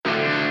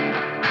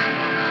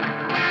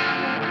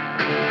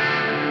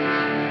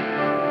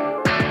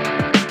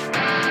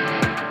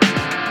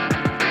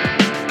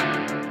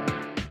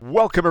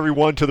Welcome,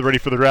 everyone, to the Ready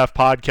for the Draft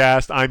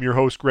podcast. I'm your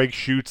host, Greg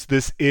Schutz.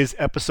 This is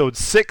episode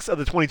 6 of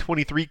the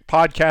 2023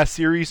 podcast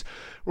series,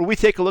 where we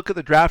take a look at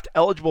the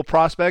draft-eligible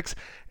prospects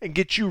and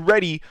get you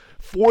ready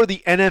for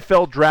the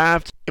NFL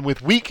draft. And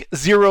with week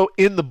 0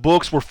 in the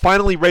books, we're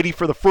finally ready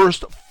for the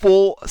first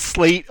full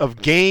slate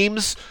of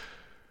games.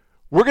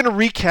 We're going to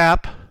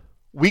recap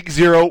week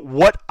 0,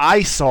 what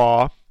I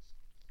saw,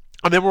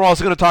 and then we're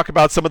also going to talk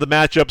about some of the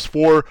matchups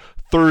for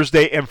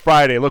Thursday and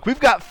Friday. Look, we've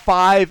got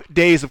 5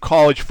 days of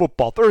college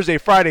football. Thursday,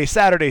 Friday,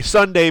 Saturday,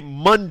 Sunday,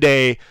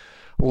 Monday,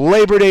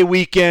 Labor Day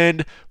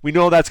weekend. We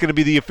know that's going to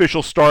be the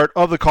official start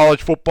of the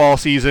college football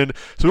season.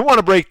 So we want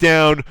to break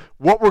down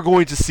what we're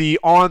going to see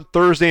on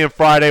Thursday and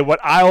Friday, what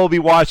I will be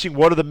watching,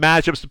 what are the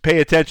matchups to pay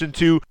attention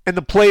to, and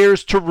the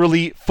players to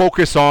really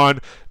focus on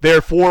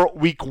there for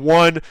week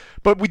 1.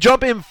 But we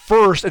jump in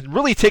first and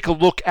really take a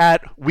look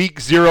at week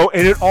 0,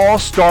 and it all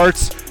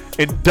starts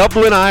in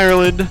Dublin,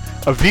 Ireland,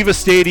 Aviva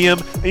Stadium,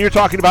 and you're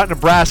talking about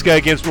Nebraska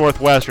against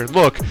Northwestern.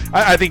 Look,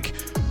 I think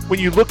when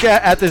you look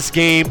at this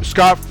game,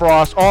 Scott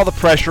Frost, all the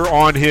pressure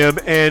on him,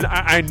 and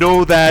I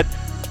know that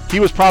he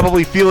was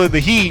probably feeling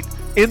the heat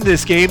in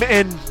this game.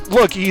 And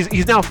look,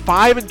 he's now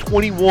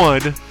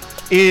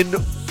 5-21 in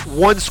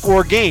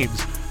one-score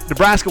games.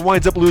 Nebraska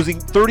winds up losing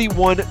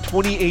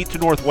 31-28 to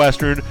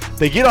Northwestern.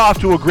 They get off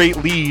to a great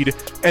lead,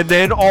 and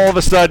then all of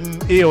a sudden,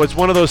 it's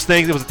one of those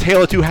things. It was a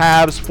tale of two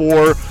halves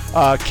for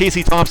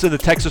Casey Thompson, the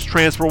Texas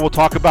transfer. We'll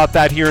talk about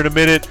that here in a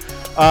minute.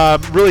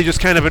 Really just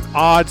kind of an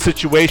odd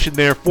situation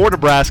there for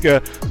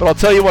Nebraska. But I'll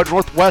tell you what,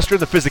 Northwestern,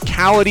 the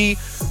physicality,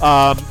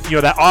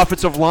 that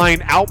offensive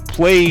line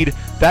outplayed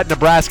that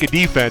Nebraska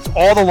defense.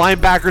 All the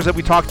linebackers that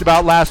we talked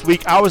about last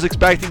week, I was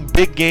expecting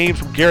big games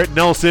from Garrett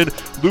Nelson,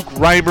 Luke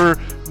Reimer,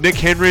 Nick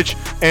Henrich,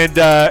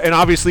 and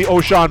obviously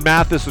O'Shawn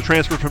Mathis, the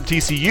transfer from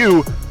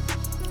TCU.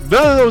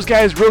 None of those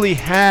guys really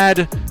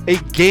had a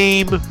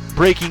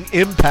game-breaking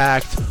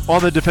impact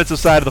on the defensive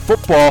side of the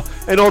football,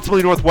 and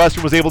ultimately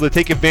Northwestern was able to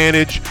take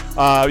advantage.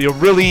 Ryan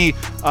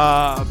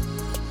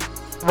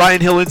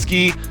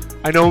Hilinski,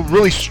 I know,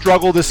 really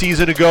struggled a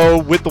season ago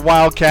with the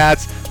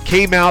Wildcats.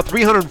 Came out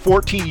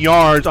 314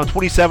 yards on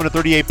 27 of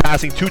 38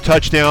 passing, 2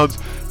 touchdowns.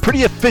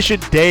 Pretty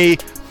efficient day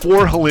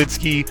for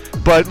Hilinski.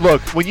 But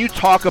look, when you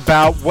talk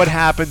about what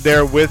happened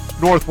there with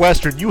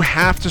Northwestern, you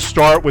have to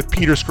start with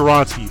Peter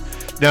Skoronski.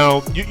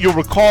 Now, you'll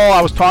recall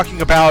I was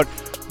talking about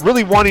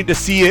really wanting to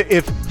see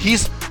if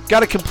he's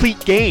got a complete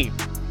game.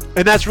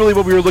 And that's really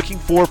what we were looking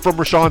for from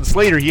Rashawn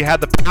Slater. He had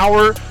the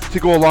power to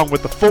go along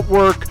with the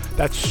footwork,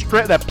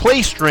 that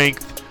play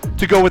strength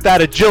to go with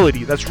that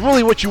agility. That's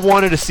really what you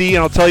wanted to see,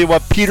 and I'll tell you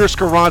what, Peter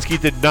Skoronski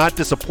did not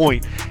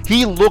disappoint.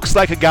 He looks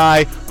like a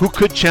guy who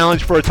could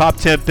challenge for a top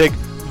 10 pick,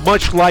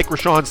 much like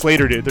Rashawn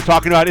Slater did. They're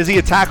talking about, is he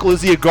a tackle,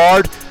 is he a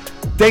guard?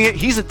 Dang it,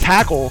 he's a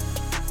tackle.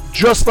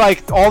 Just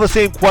like all the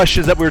same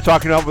questions that we were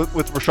talking about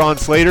with Rashawn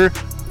Slater.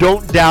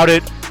 Don't doubt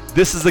it.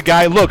 This is the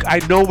guy. Look, I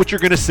know what you're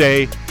going to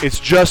say. It's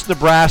just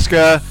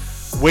Nebraska.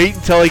 Wait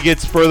until he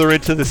gets further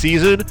into the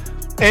season.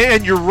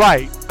 And you're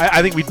right.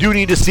 I think we do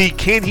need to see,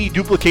 can he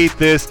duplicate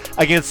this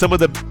against some of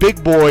the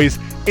big boys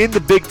in the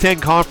Big Ten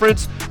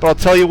Conference? But I'll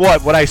tell you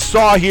what I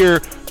saw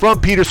here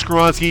from Peter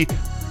Skoronski,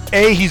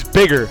 he's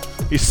bigger.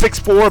 He's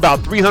 6'4", about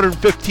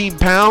 315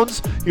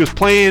 pounds. He was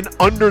playing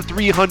under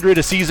 300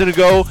 a season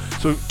ago,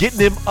 so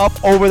getting him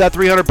up over that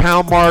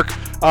 300-pound mark,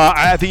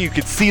 I think you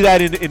could see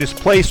that in his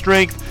play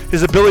strength,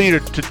 his ability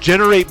to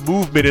generate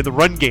movement in the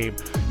run game.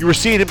 You were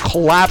seeing him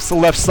collapse the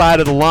left side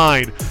of the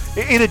line.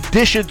 In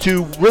addition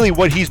to really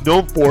what he's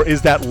known for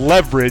is that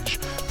leverage,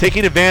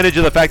 taking advantage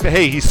of the fact that,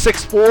 hey, he's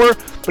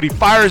 6'4", but he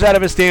fires out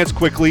of his stance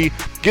quickly,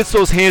 gets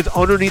those hands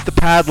underneath the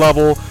pad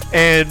level,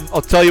 and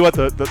I'll tell you what,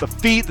 the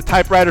feet, the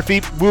typewriter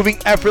feet, moving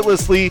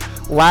effortlessly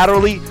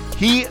laterally.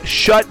 He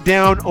shut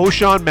down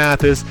O'Shawn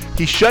Mathis.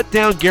 He shut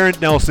down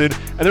Garrett Nelson,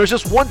 and there was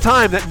just one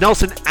time that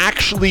Nelson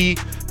actually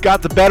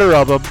got the better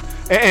of him,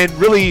 and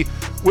really,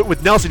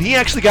 with Nelson, he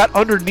actually got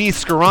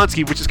underneath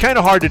Skoronski, which is kind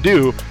of hard to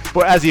do,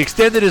 but as he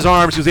extended his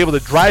arms, he was able to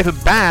drive him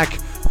back,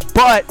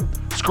 but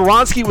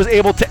Skoronski was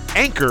able to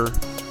anchor,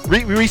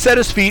 reset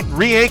his feet,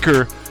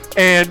 re-anchor,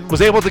 and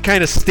was able to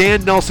kind of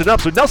stand Nelson up.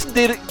 So Nelson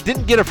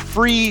didn't get a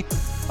free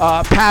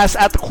pass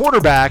at the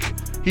quarterback.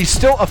 He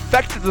still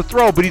affected the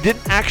throw, but he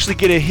didn't actually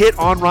get a hit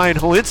on Ryan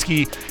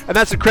Hilinski, and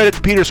that's a credit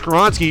to Peter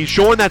Skoronski,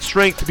 showing that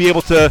strength to be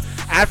able to,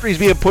 after he's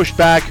being pushed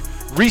back,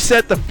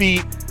 reset the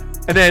feet,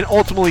 and then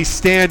ultimately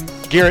stand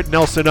Garrett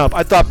Nelson up.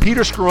 I thought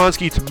Peter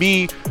Skoronski, to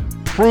me,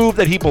 proved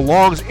that he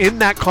belongs in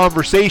that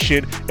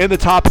conversation in the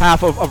top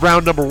half of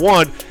round number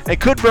 1, and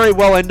could very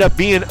well end up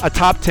being a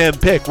top 10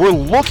 pick. We're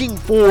looking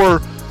for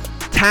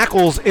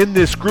tackles in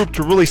this group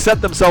to really set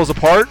themselves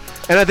apart,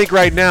 and I think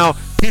right now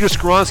Peter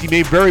Skoronski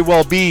may very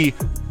well be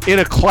in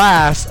a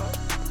class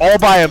all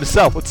by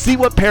himself. Let's see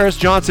what Paris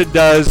Johnson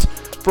does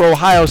for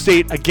Ohio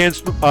State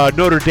against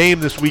Notre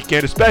Dame this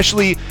weekend,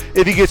 especially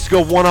if he gets to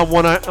go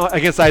one-on-one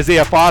against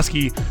Isaiah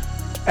Foskey.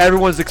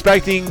 Everyone's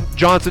expecting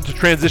Johnson to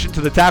transition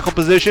to the tackle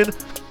position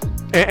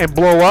and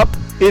blow up.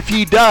 If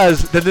he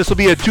does, then this will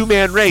be a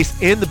two-man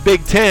race in the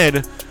Big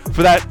Ten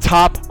for that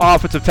top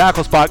offensive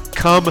tackle spot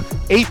come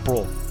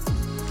April.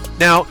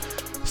 Now,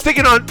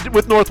 sticking on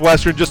with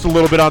Northwestern just a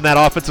little bit on that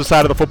offensive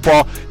side of the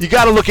football, you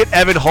got to look at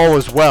Evan Hull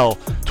as well.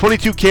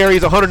 22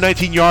 carries,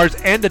 119 yards,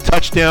 and a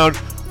touchdown.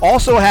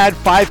 Also had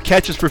 5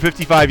 catches for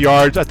 55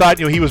 yards. I thought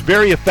he was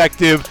very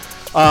effective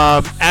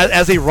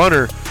as a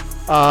runner,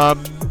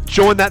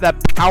 showing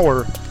that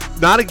power.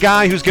 Not a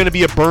guy who's going to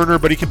be a burner,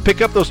 but he can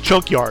pick up those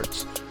chunk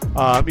yards.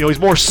 He's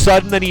more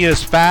sudden than he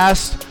is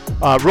fast.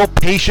 Real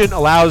patient,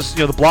 allows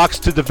the blocks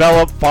to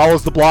develop,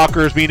 follows the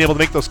blockers, being able to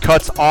make those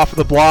cuts off of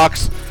the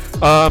blocks.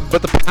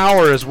 But the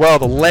power as well,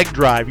 the leg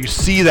drive, you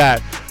see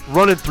that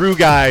running through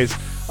guys.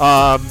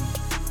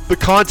 The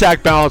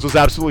contact balance was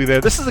absolutely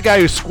there. This is a guy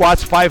who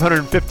squats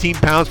 515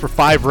 pounds for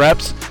 5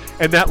 reps,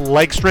 and that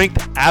leg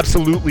strength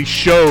absolutely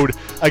showed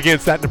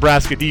against that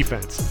Nebraska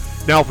defense.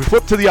 Now, if we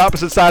flip to the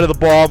opposite side of the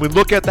ball and we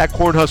look at that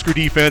Cornhusker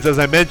defense, as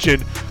I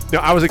mentioned,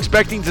 I was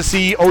expecting to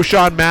see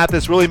O'Shawn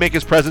Mathis really make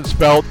his presence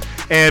felt.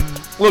 And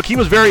look, he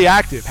was very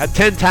active, had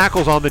 10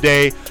 tackles on the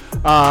day.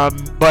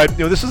 But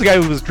this is a guy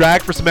who was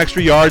dragged for some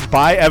extra yards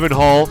by Evan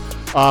Hull.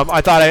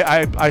 I thought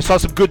I saw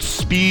some good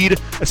speed,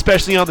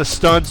 especially on the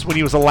stunts when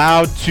he was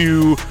allowed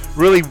to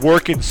really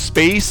work in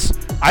space.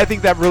 I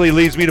think that really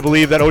leads me to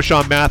believe that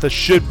O'Shawn Mathis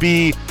should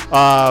be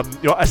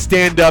a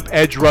stand-up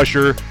edge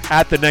rusher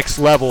at the next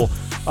level.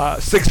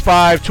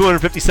 6'5",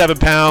 257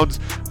 pounds,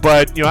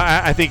 but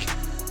I think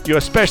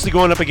especially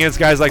going up against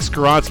guys like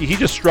Skoronski, he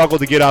just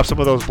struggled to get off some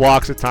of those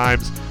blocks at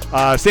times.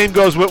 Same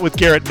goes with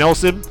Garrett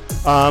Nelson.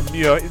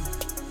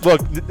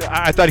 Look,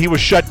 I thought he was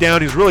shut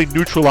down. He's really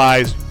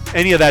neutralized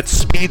any of that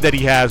speed that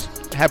he has.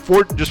 Had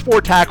just 4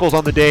 tackles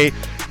on the day.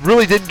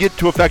 Really didn't get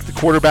to affect the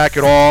quarterback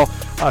at all.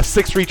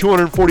 6'3",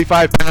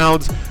 245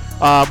 pounds.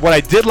 What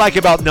I did like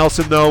about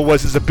Nelson, though,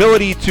 was his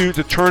ability to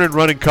turn and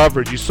run in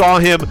coverage. You saw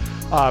him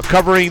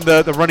covering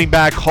the running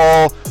back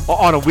Hall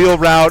on a wheel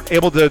route,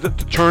 able to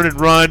turn and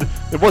run.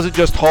 It wasn't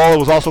just Hall, it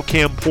was also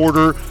Cam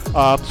Porter.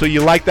 So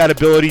you like that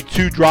ability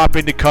to drop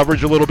into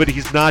coverage a little bit.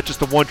 He's not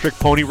just a one-trick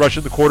pony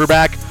rushing the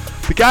quarterback.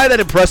 The guy that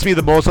impressed me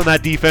the most on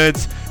that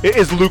defense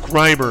is Luke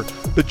Reimer,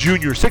 the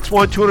junior.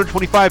 6'1",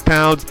 225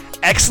 pounds.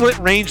 Excellent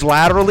range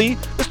laterally.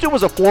 This dude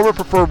was a former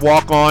preferred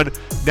walk-on.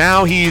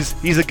 Now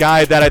he's a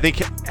guy that I think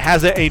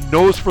has a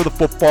nose for the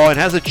football and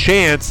has a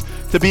chance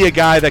to be a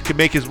guy that can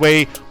make his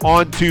way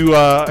onto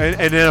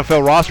an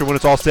NFL roster when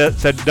it's all said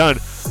and done.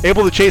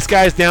 Able to chase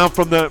guys down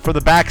from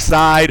the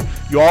backside.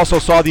 You also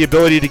saw the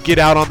ability to get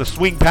out on the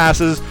swing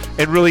passes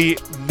and really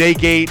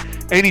negate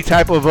any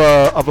type of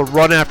a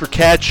run after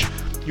catch.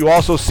 You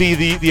also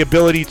see the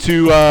ability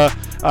to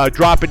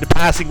drop into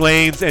passing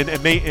lanes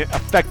and may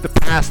affect the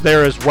pass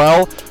there as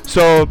well.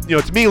 So,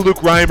 to me, Luke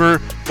Reimer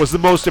was the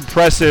most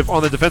impressive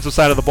on the defensive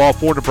side of the ball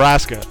for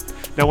Nebraska.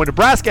 Now, when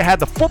Nebraska had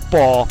the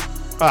football,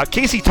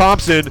 Casey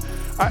Thompson,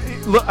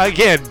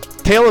 again,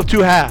 tale of two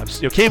halves.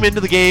 Came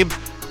into the game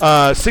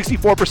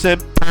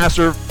 64%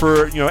 passer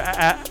for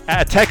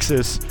at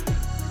Texas.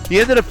 He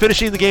ended up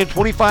finishing the game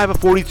 25 of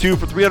 42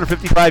 for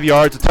 355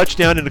 yards, a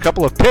touchdown, and a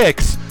couple of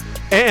picks.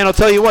 And I'll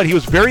tell you what, he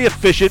was very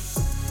efficient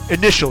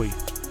initially,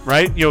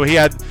 right? He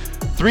had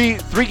three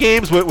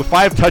games with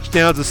 5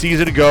 touchdowns a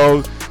season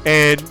ago,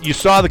 and you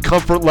saw the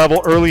comfort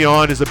level early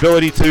on, his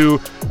ability to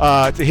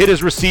hit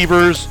his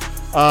receivers.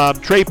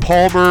 Trey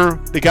Palmer,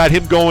 they got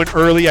him going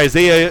early.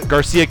 Isaiah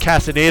Garcia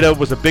Castaneda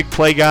was a big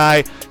play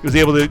guy. He was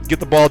able to get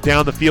the ball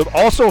down the field.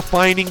 Also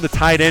finding the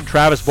tight end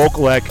Travis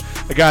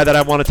Vokalek, a guy that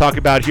I want to talk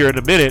about here in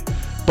a minute.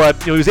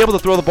 But he was able to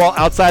throw the ball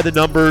outside the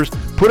numbers,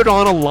 put it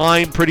on a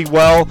line pretty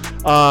well.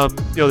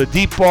 The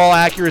deep ball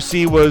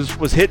accuracy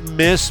was hit and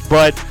miss,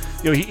 but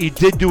he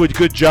did do a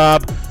good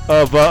job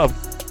of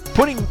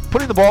putting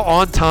the ball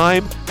on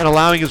time and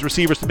allowing his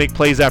receivers to make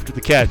plays after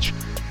the catch.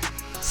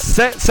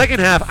 Second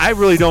half, I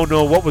really don't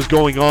know what was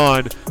going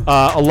on.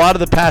 A lot of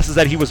the passes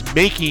that he was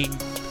making,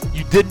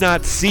 you did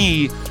not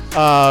see,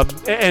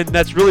 and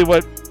that's really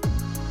what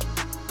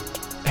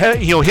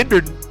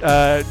hindered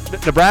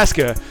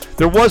Nebraska.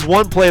 There was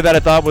one play that I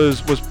thought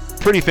was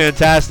pretty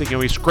fantastic.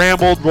 He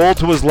scrambled, rolled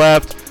to his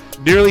left,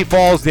 nearly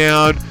falls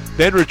down,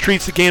 then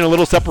retreats to gain a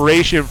little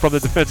separation from the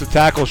defensive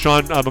tackle,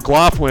 Sean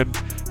McLaughlin,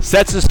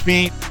 sets his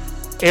feet,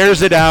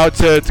 airs it out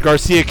to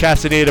Garcia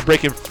Castaneda,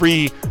 breaking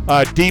free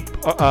deep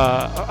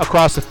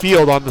across the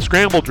field on the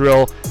scramble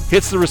drill,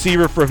 hits the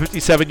receiver for a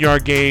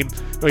 57-yard gain.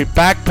 He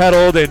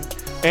backpedaled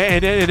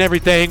and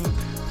everything,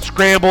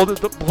 scrambled.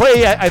 The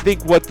play, I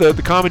think what the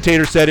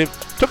commentator said, it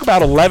took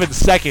about 11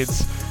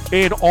 seconds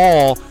in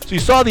all. So you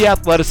saw the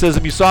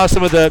athleticism, you saw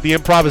some of the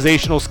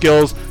improvisational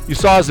skills, you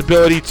saw his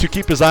ability to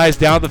keep his eyes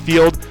down the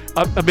field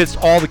amidst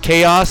all the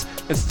chaos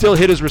and still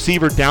hit his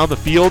receiver down the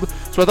field.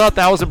 So I thought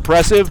that was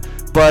impressive.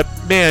 But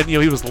man, he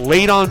was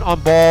late on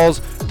balls,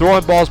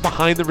 throwing balls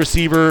behind the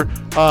receiver.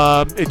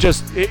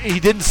 He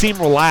didn't seem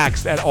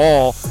relaxed at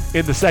all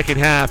in the second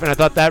half, and I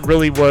thought that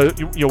really was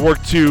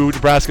worked to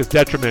Nebraska's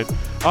detriment.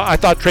 I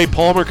thought Trey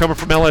Palmer, coming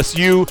from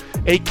LSU,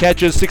 8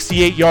 catches,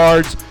 68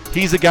 yards.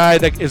 He's a guy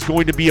that is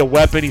going to be a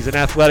weapon. He's an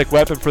athletic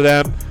weapon for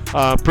them.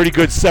 Pretty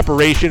good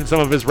separation in some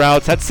of his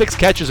routes. Had 6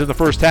 catches in the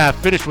first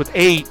half, finished with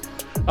 8.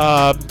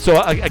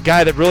 So a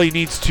guy that really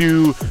needs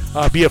to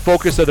be a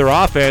focus of their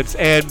offense.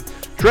 And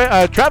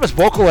Travis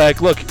Vokolek,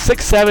 look,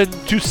 6'7",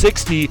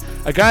 260,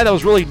 a guy that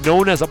was really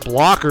known as a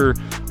blocker,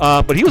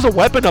 but he was a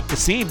weapon up the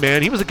seam,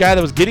 man. He was a guy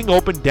that was getting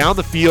open down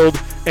the field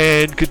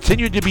and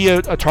continued to be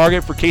a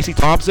target for Casey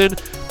Thompson.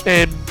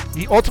 And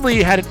he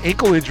ultimately had an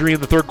ankle injury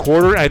in the third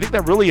quarter. I think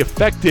that really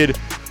affected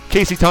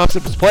Casey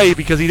Thompson's play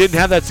because he didn't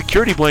have that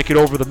security blanket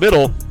over the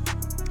middle.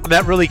 And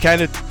that really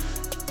kind of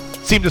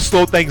seemed to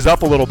slow things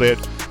up a little bit.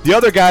 The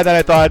other guy that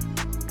I thought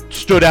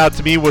stood out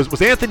to me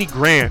was Anthony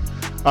Grant.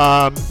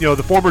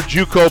 The former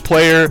JUCO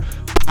player,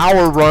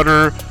 power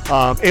runner,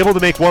 able to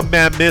make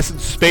one-man miss in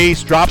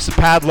space, drops the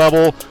pad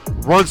level,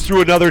 runs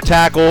through another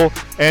tackle,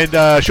 and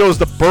shows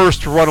the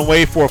burst to run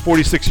away for a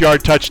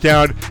 46-yard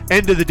touchdown.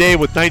 End of the day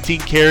with 19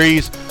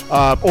 carries,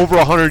 over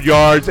 100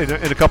 yards, and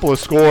a couple of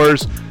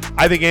scores.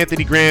 I think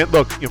Anthony Grant,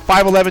 look,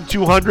 5'11",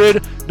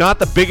 200, not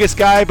the biggest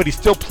guy, but he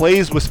still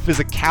plays with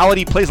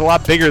physicality, plays a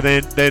lot bigger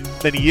than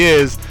he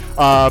is.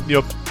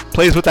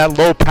 Plays with that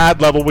low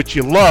pad level, which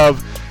you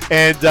love.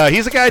 And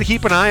he's a guy to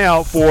keep an eye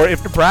out for.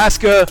 If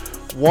Nebraska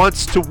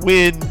wants to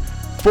win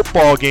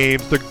football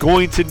games, they're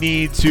going to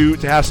need to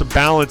have some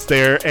balance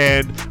there.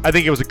 And I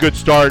think it was a good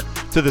start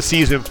to the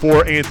season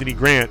for Anthony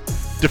Grant.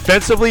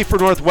 Defensively for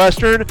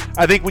Northwestern,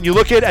 I think when you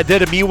look at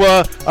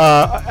Adetomiwa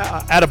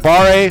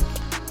Adebawore,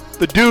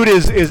 the dude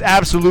is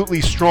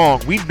absolutely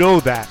strong. We know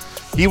that.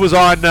 He was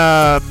on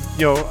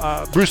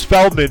Bruce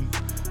Feldman,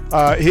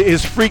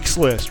 his freaks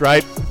list,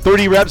 right?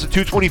 30 reps at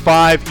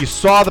 225. You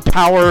saw the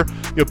power,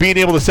 being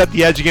able to set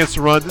the edge against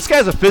the run. This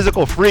guy's a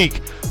physical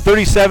freak.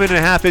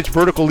 37.5-inch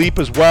vertical leap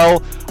as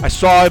well. I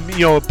saw him,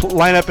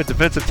 line up at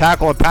defensive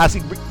tackle and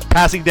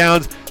passing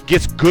downs.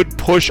 Gets good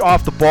push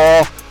off the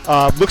ball.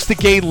 Looks to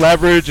gain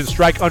leverage and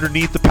strike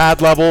underneath the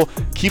pad level.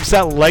 Keeps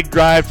that leg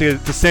drive to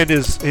send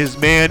his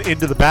man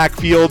into the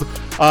backfield.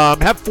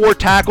 Have 4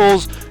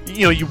 tackles.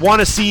 You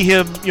want to see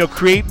him,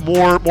 create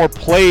more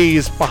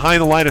plays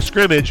behind the line of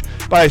scrimmage,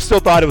 but I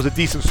still thought it was a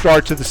decent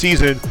start to the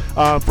season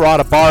for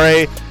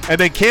Adebawore. And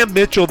then Cam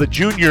Mitchell, the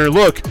junior,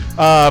 look,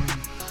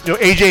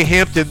 AJ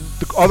Hampton,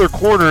 the other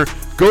corner,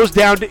 goes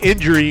down to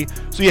injury,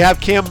 so you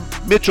have Cam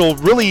Mitchell.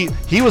 Really,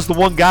 he was the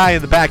one guy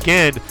in the back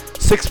end,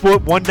 6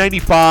 foot,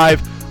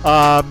 195,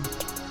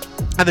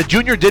 and the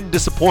junior didn't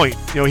disappoint.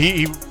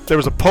 There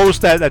was a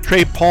post that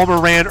Trey Palmer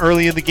ran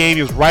early in the game.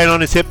 He was right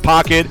on his hip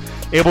pocket,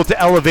 able to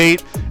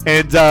elevate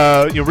and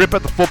rip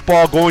at the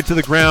football, going to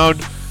the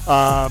ground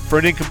for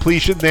an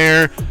incompletion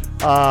there.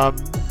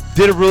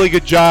 Did a really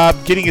good job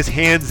getting his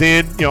hands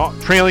in,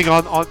 trailing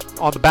on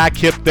the back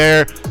hip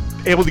there,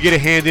 able to get a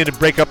hand in and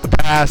break up the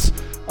pass.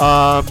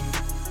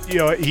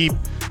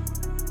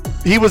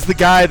 He was the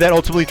guy that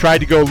ultimately tried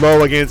to go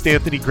low against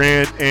Anthony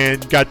Grant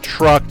and got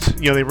trucked.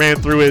 They ran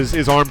through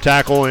his arm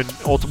tackle and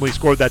ultimately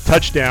scored that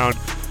touchdown.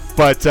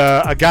 But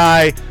a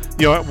guy,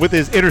 with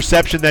his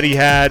interception that he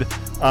had,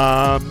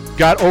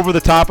 got over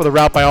the top of the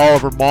route by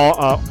Oliver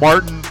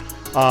Martin.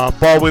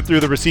 Ball went through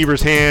the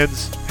receiver's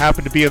hands,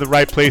 happened to be in the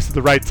right place at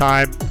the right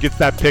time, gets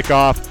that pick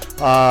off.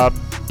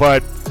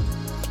 But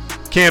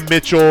Cam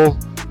Mitchell,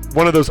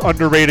 one of those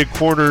underrated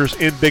corners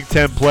in Big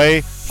Ten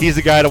play, he's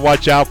the guy to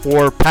watch out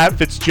for. Pat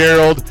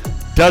Fitzgerald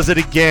does it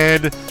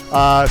again.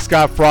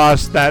 Scott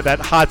Frost, that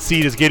hot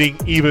seat is getting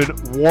even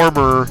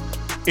warmer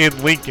in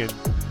Lincoln.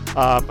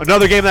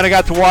 Another game that I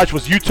got to watch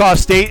was Utah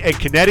State and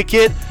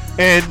Connecticut.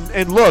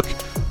 And look,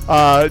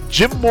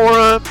 Jim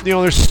Mora,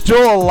 there's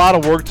still a lot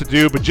of work to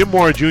do, but Jim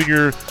Mora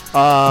Jr.,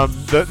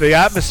 the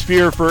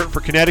atmosphere for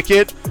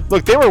Connecticut,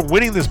 look, they were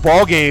winning this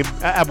ball game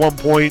at one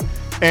point,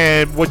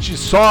 and what you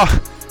saw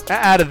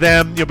out of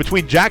them,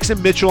 between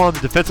Jackson Mitchell on the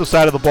defensive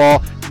side of the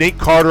ball, Nate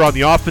Carter on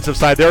the offensive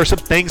side, there are some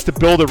things to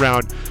build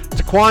around.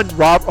 Taquan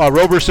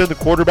Roberson, the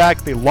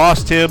quarterback, they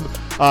lost him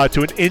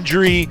to an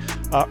injury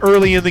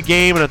early in the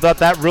game, and I thought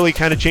that really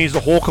kind of changed the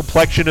whole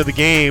complexion of the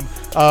game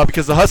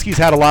because the Huskies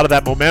had a lot of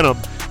that momentum.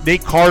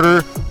 Nate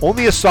Carter,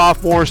 only a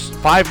sophomore,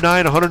 5'9",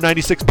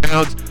 196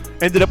 pounds,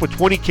 ended up with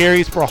 20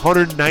 carries for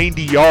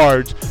 190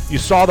 yards. You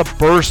saw the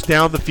burst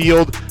down the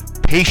field,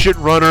 patient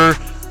runner,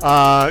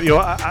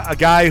 a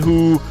guy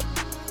who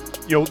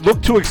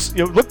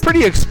looked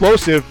pretty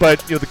explosive, but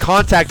the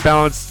contact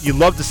balance, you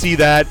love to see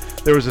that.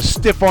 There was a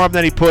stiff arm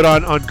that he put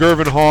on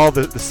Gervin Hall,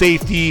 the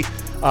safety,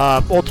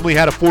 ultimately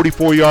had a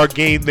 44-yard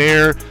gain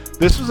there.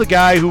 This was a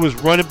guy who was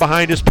running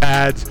behind his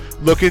pads,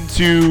 looking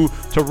to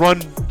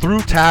run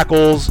through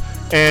tackles,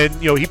 and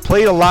he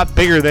played a lot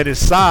bigger than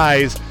his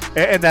size,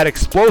 and that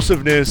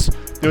explosiveness,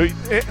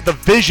 the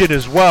vision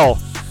as well.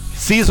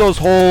 Sees those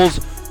holes,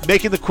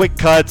 making the quick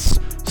cuts,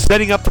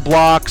 setting up the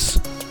blocks,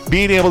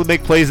 being able to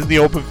make plays in the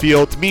open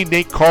field. To me,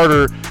 Nate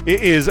Carter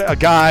is a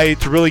guy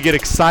to really get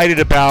excited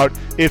about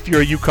if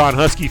you're a UConn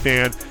Husky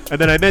fan. And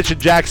then I mentioned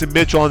Jackson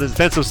Mitchell on the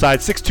defensive side,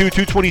 6'2",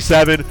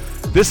 227.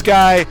 This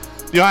guy,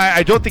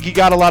 I don't think he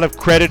got a lot of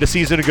credit a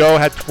season ago.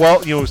 Had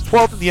 12, was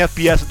 12th in the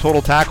FBS in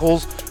total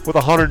tackles with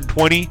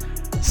 120.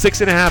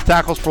 6.5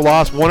 tackles for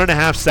loss,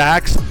 1.5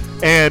 sacks.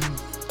 And,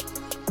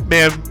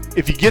 man,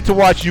 if you get to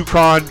watch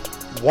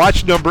UConn,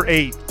 watch number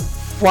 8.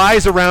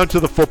 Flies around to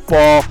the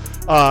football.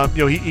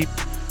 He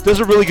does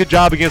a really good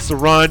job against the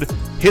run,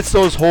 hits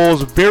those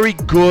holes, very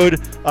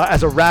good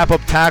as a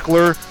wrap-up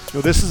tackler.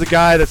 This is a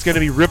guy that's going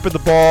to be ripping the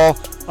ball.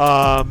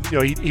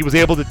 He was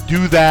able to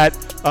do that,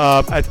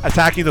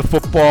 attacking the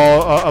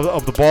football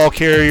of the ball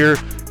carrier,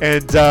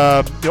 and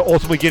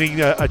ultimately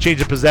getting a change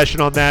of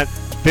possession on that.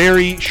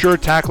 Very sure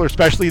tackler,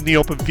 especially in the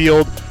open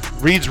field.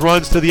 Reads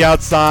runs to the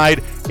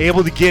outside,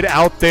 able to get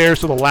out there,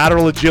 so the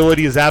lateral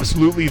agility is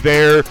absolutely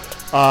there.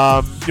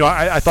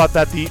 I thought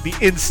that the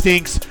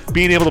instincts,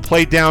 being able to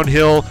play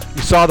downhill,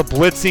 you saw the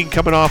blitzing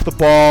coming off the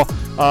ball,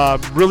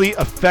 really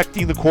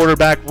affecting the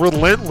quarterback,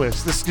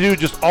 relentless. This dude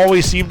just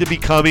always seemed to be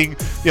coming,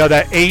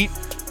 that 8,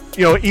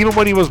 even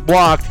when he was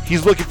blocked,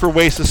 he's looking for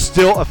ways to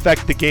still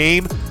affect the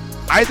game.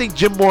 I think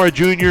Jim Mora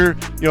Jr.,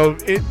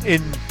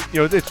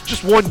 it's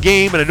just one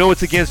game, and I know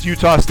it's against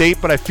Utah State,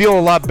 but I feel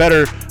a lot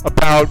better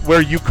about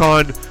where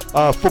UConn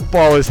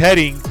football is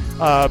heading,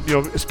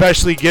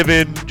 especially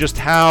given just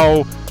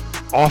how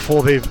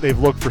awful they've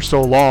looked for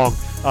so long.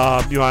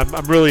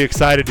 I'm really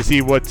excited to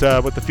see what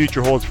the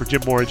future holds for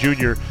Jim Mora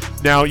Jr.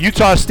 Now,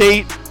 Utah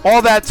State,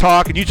 all that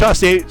talk, and Utah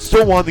State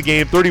still won the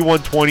game,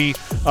 31-20.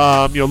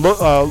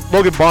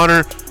 Logan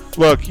Bonner,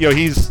 look,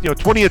 he's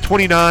 20 of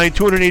 29,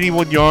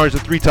 281 yards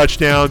and 3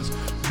 touchdowns,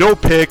 no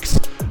picks.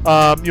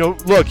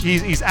 Look,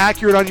 he's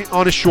accurate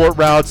on his short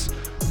routes,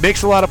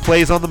 makes a lot of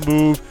plays on the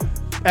move.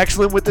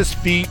 Excellent with his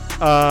feet.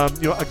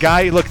 A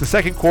guy, look, the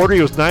second quarter,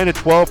 he was 9 of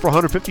 12 for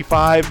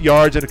 155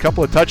 yards and a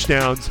couple of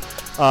touchdowns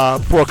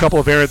for a couple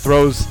of errant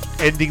throws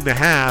ending the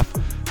half.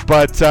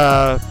 But,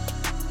 the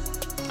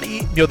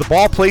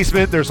ball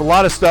placement, there's a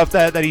lot of stuff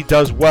that he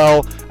does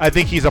well. I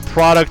think he's a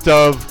product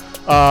of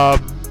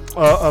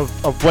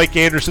Blake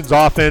Anderson's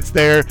offense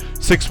there.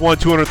 6'1",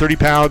 230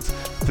 pounds.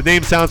 If the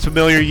name sounds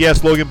familiar,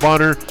 yes, Logan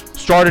Bonner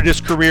started his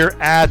career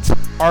at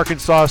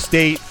Arkansas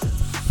State,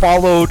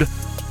 followed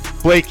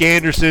Blake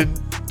Anderson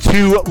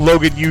to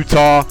Logan,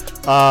 Utah.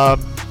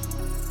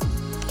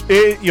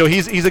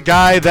 He's a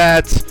guy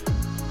that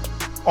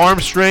arm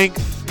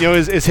strength,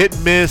 is hit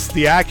and miss.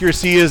 The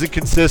accuracy isn't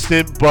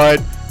consistent,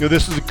 but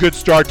this is a good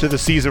start to the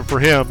season for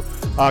him.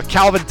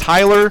 Calvin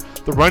Tyler,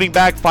 the running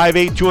back,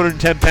 5'8",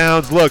 210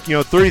 pounds. Look,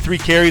 33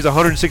 carries,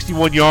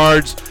 161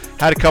 yards.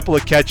 Had a couple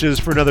of catches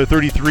for another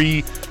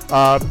 33.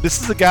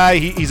 This is a guy,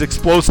 he's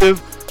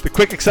explosive. The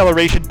quick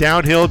acceleration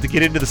downhill to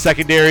get into the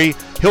secondary.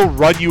 He'll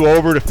run you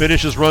over to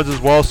finish his runs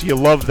as well, so you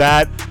love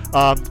that.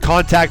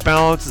 Contact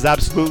balance is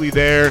absolutely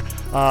there.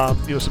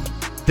 Some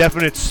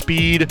definite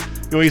speed.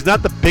 He's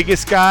not the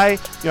biggest guy,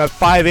 at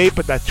 5'8",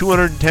 but that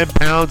 210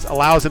 pounds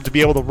allows him to be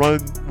able to run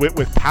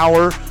with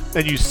power.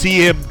 And you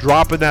see him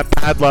dropping that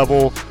pad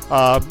level.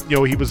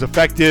 He was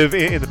effective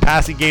in the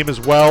passing game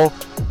as well.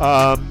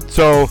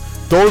 So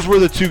those were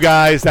the two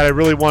guys that I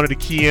really wanted to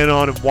key in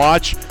on and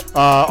watch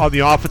on the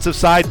offensive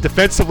side.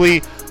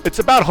 Defensively, it's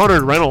about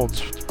Hunter Reynolds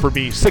for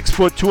me. 6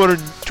 foot,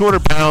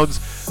 200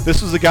 pounds.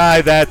 This was a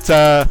guy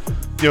that,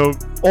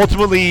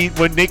 ultimately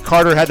when Nate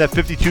Carter had that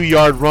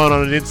 52-yard run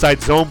on an inside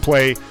zone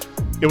play,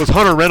 it was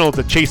Hunter Reynolds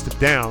that chased him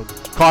down,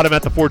 caught him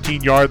at the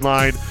 14-yard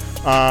line.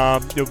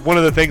 One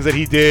of the things that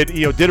he did,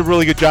 did a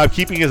really good job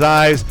keeping his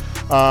eyes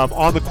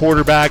on the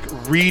quarterback,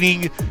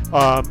 reading,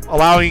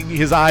 allowing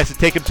his eyes to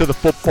take him to the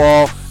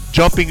football,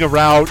 jumping a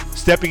route,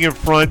 stepping in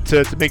front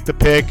to make the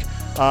pick.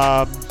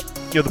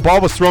 The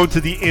ball was thrown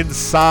to the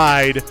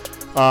inside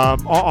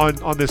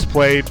on this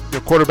play.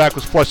 The quarterback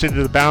was flushed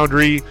into the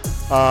boundary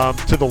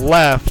to the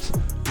left,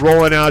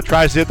 rolling out,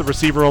 tries to hit the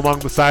receiver along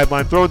the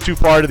sideline, throwing too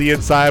far to the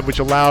inside, which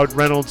allowed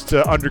Reynolds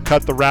to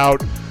undercut the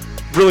route.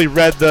 Really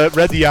read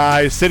the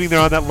eyes, sitting there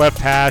on that left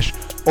hash,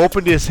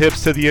 opened his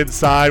hips to the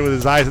inside with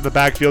his eyes in the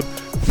backfield,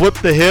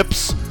 flipped the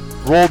hips,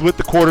 rolled with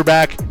the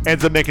quarterback,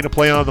 ends up making a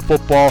play on the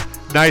football.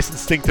 Nice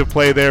instinctive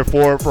play there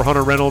for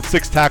Hunter Reynolds.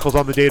 6 tackles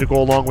on the day to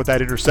go along with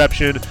that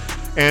interception.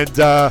 And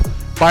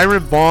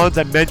Byron Bonds,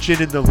 I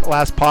mentioned in the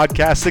last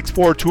podcast,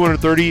 6'4",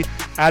 230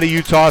 out of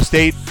Utah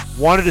State.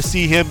 Wanted to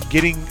see him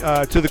getting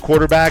to the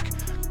quarterback.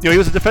 He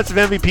was a defensive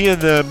MVP in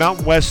the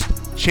Mountain West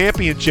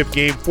Championship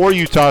game for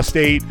Utah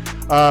State.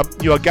 A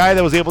guy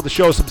that was able to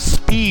show some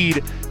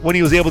speed when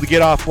he was able to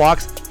get off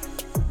blocks.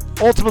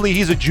 Ultimately,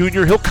 he's a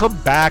junior. He'll come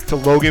back to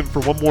Logan for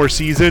one more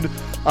season.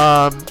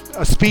 A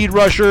speed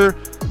rusher,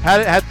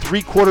 had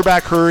 3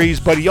 quarterback hurries,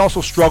 but he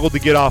also struggled to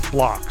get off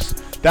blocks.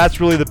 That's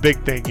really the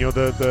big thing.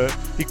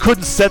 He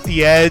couldn't set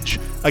the edge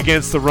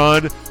against the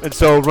run, and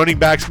so running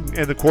backs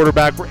and the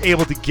quarterback were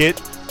able to get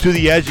to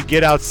the edge and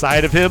get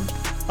outside of him.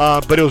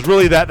 But it was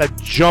really that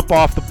jump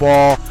off the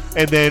ball,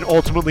 and then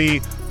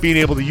ultimately being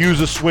able to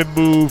use a swim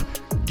move,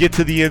 get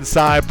to the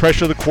inside,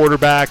 pressure the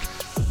quarterback,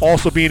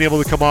 also being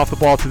able to come off the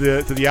ball to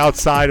the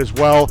outside as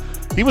well.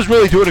 He was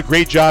really doing a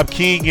great job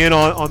keying in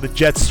on the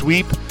jet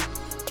sweep,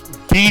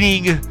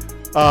 beating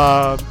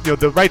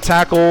the right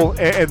tackle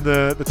and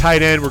the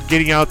tight end were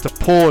getting out to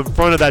pull in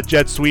front of that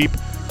jet sweep.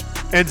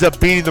 Ends up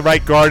beating the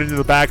right guard into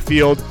the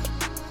backfield.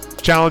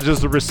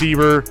 challenges the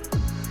receiver,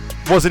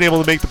 wasn't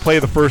able to make the play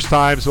the first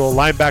time, so a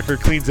linebacker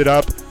cleans it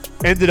up.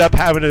 Ended up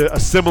having a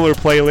similar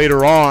play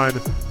later on,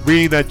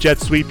 reading that jet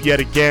sweep yet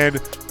again,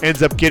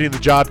 ends up getting the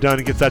job done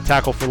and gets that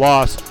tackle for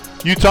loss.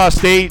 Utah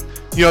State,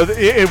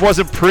 it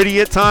wasn't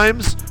pretty at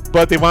times,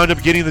 but they wound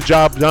up getting the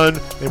job done.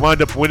 They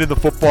wound up winning the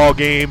football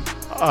game.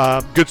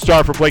 Good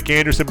start for Blake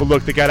Anderson, but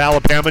look, they got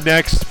Alabama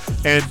next,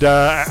 and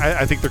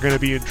I think they're going to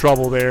be in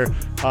trouble there.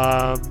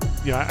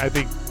 I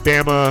think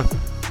Bama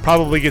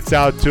probably gets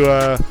out to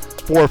a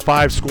 4 or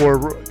 5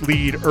 score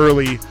lead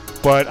early,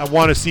 but I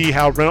want to see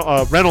how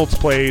Reynolds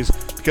plays,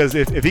 because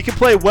if he can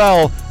play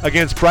well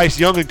against Bryce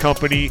Young and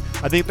company,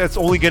 I think that's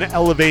only going to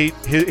elevate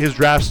his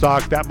draft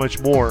stock that much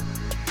more.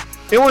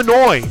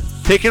 Illinois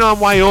taking on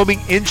Wyoming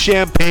in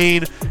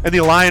Champaign, and the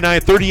Illini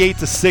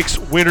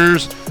 38-6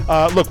 winners.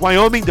 Look,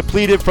 Wyoming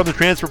depleted from the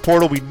transfer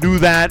portal. We knew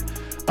that.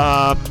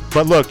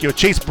 But look,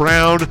 Chase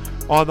Brown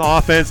on the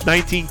offense,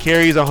 19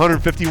 carries,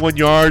 151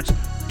 yards,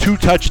 2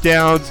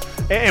 touchdowns.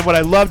 And what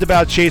I loved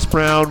about Chase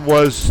Brown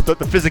was the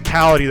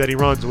physicality that he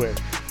runs with.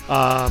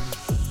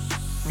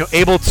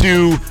 Able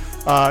to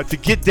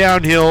get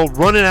downhill,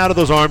 running out of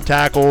those arm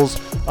tackles.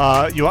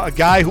 A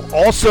guy who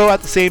also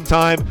at the same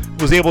time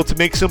was able to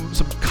make some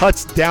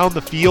cuts down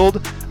the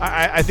field.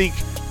 I think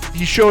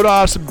he showed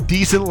off some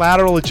decent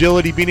lateral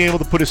agility, being able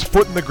to put his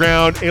foot in the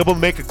ground, able to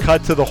make a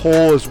cut to the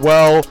hole as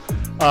well.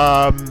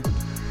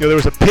 There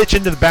was a pitch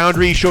into the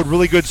boundary. He showed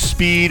really good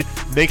speed,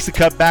 makes the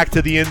cut back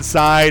to the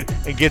inside,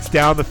 and gets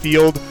down the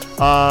field.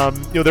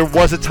 There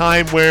was a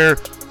time where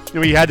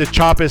he had to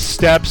chop his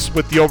steps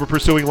with the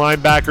over-pursuing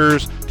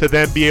linebackers to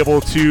then be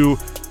able to,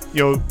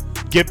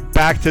 get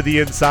back to the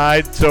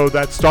inside. So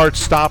that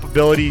start-stop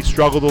ability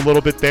struggled a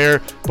little bit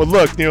there. But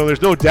look,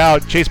 there's no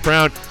doubt Chase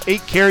Brown,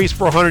 8 carries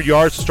for 100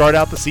 yards to start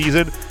out the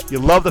season. You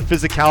love the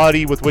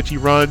physicality with which he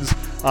runs.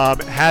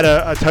 Had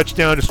a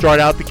touchdown to start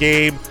out the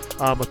game.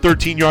 A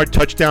 13-yard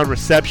touchdown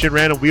reception,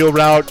 ran a wheel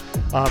route,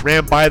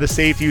 ran by the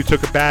safety who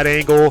took a bad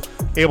angle,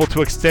 able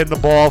to extend the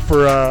ball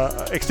for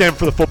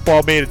the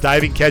football, made a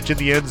diving catch in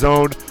the end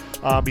zone.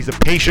 He's a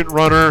patient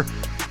runner.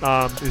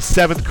 His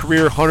 7th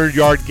career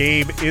 100-yard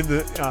game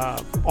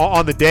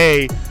on the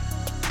day.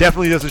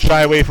 Definitely doesn't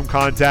shy away from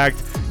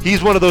contact.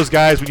 He's one of those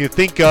guys, when you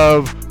think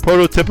of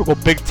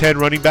prototypical Big Ten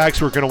running backs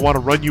who are going to want to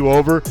run you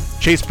over,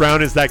 Chase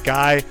Brown is that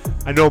guy.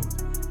 I know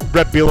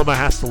Brett Bielema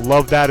has to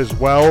love that as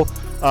well.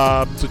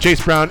 So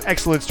Chase Brown,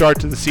 excellent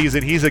start to the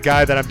season. He's a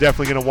guy that I'm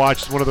definitely going to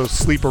watch as one of those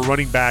sleeper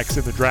running backs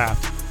in the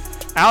draft.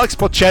 Alex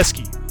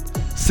Palczewski,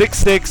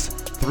 6'6",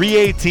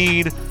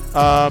 318,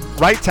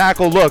 right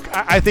tackle. Look,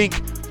 I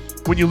think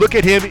when you look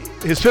at him,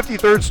 his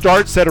 53rd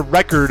start set a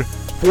record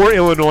for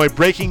Illinois,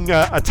 breaking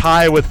a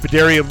tie with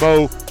Fedarian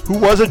Lowe, who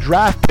was a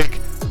draft pick,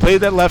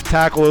 played that left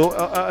tackle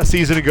a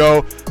season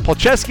ago.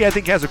 Palczewski, I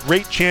think, has a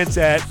great chance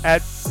at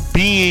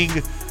being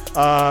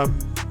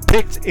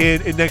picked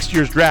in next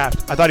year's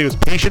draft. I thought he was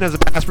patient as a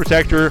pass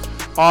protector,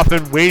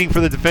 often waiting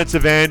for the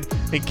defensive end,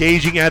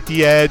 engaging at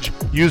the edge,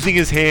 using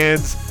his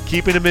hands,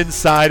 keeping him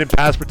inside in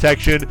pass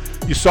protection.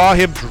 You saw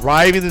him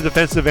driving the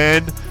defensive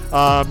end,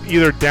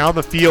 either down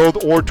the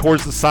field or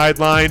towards the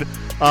sideline.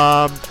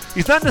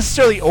 He's not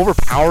necessarily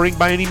overpowering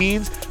by any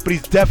means, but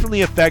he's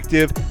definitely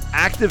effective,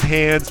 active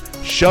hands,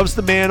 shoves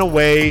the man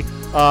away.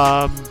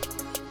 I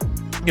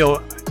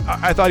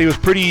thought he was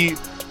pretty...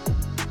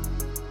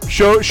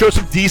 Show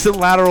some decent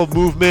lateral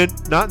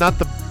movement, not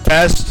the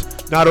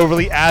best, not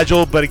overly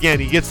agile, but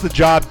again, he gets the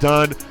job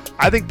done.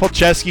 I think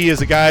Palczewski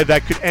is a guy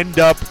that could end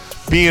up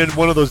being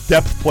one of those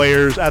depth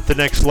players at the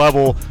next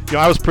level.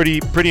 I was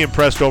pretty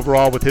impressed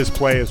overall with his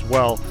play as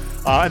well.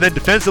 And then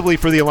defensively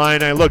for the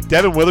Illini, look,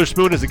 Devin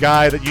Witherspoon is a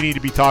guy that you need to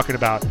be talking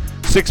about.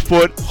 6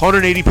 foot,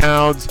 180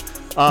 pounds,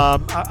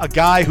 a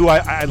guy who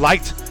I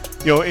liked,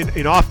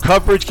 in off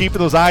coverage, keeping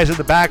those eyes in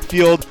the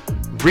backfield,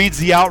 reads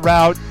the out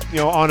route,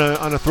 on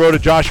a throw to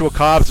Joshua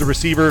Cobbs, the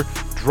receiver,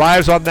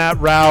 drives on that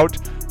route,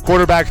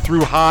 quarterback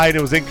threw high and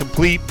it was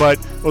incomplete, but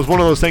it was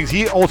one of those things.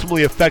 He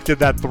ultimately affected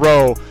that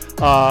throw.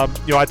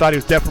 I thought he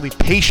was definitely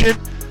patient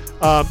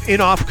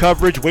in off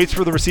coverage, waits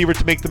for the receiver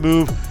to make the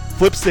move,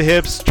 flips the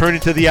hips, turning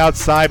to the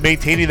outside,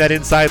 maintaining that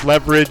inside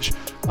leverage.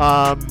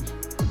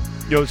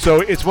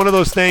 So it's one of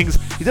those things.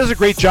 He does a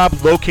great job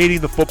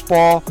locating the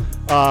football.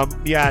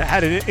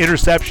 Had an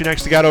interception,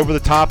 actually got over the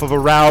top of a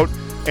route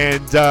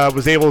and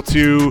was able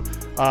to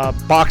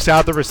box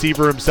out the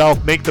receiver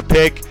himself, make the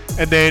pick,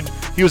 and then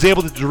he was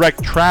able to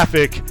direct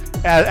traffic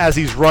as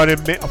he's running,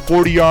 a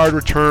 40-yard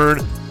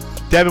return.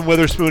 Devin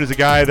Witherspoon is a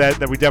guy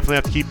that we definitely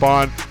have to keep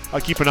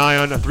an eye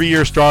on, a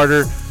 3-year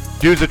starter.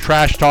 Dude's a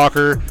trash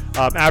talker.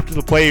 After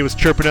the play, he was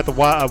chirping at the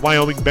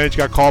Wyoming bench,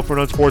 got called for an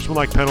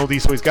unsportsmanlike penalty,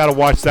 so he's got to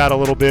watch that a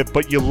little bit,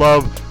 but you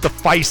love the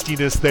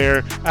feistiness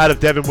there out of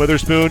Devin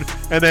Witherspoon.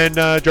 And then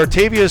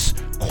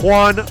Jartavius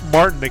Quan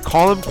Martin, they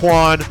call him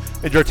Quan,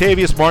 and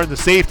Jartavius Martin, the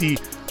safety,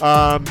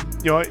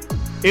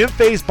 in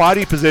phase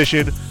body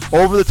position,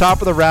 over the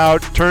top of the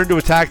route, turn to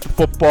attack the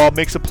football,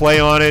 makes a play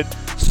on it,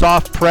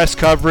 soft press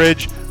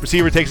coverage,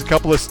 receiver takes a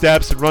couple of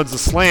steps and runs the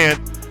slant.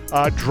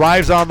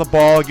 drives on the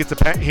ball, gets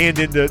a hand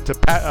in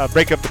to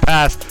break up the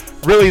pass.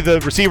 Really, the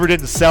receiver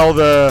didn't sell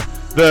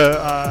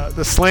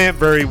the slant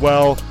very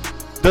well.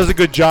 Does a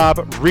good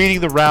job reading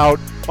the route,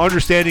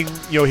 understanding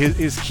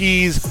his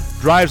keys,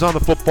 drives on the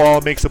football,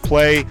 makes a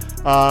play.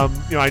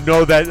 I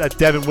know that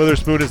Devin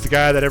Witherspoon is the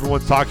guy that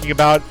everyone's talking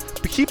about,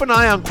 but keep an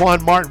eye on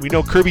Quan Martin. We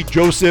know Kirby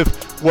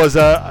Joseph was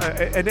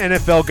an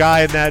NFL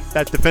guy in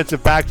that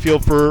defensive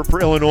backfield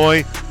for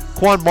Illinois.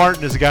 Quan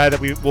Martin is a guy that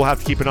we will have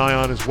to keep an eye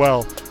on as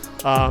well.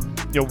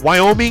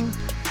 Wyoming,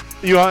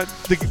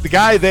 the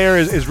guy there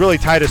is really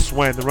Titus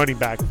Swen, the running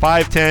back.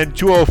 5'10",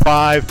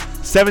 205,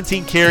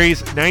 17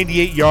 carries,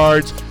 98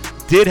 yards.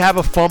 Did have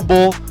a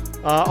fumble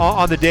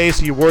on the day,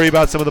 so you worry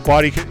about some of the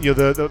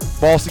the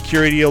ball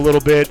security a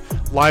little bit.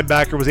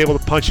 Linebacker was able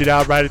to punch it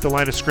out right at the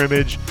line of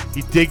scrimmage.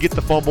 He did get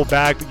the fumble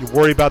back, but you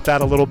worry about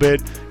that a little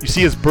bit. You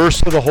see his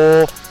burst to the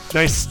hole.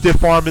 Nice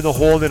stiff arm in the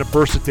hole and then a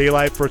burst of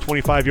daylight for a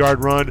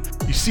 25-yard run.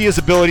 You see his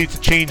ability to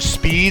change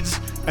speeds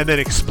and then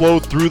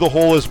explode through the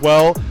hole as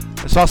well.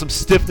 I saw some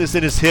stiffness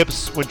in his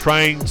hips when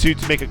trying to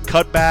make a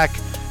cutback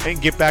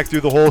and get back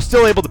through the hole.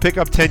 Still able to pick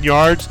up 10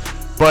 yards,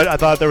 but I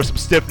thought there was some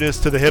stiffness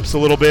to the hips a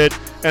little bit.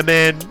 And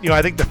then,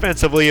 I think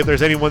defensively, if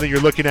there's anyone that you're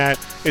looking at,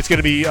 it's going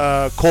to be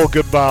Cole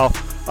Goodbow.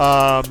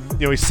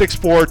 He's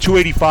 6'4",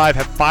 285,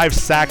 had 5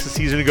 sacks a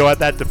season ago at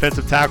that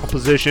defensive tackle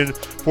position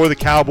for the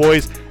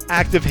Cowboys.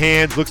 Active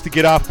hands, looks to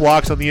get off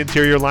blocks on the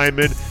interior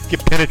lineman,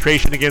 get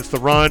penetration against the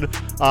run.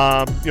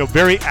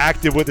 Very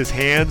active with his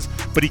hands,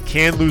 but he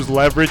can lose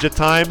leverage at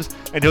times,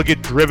 and he'll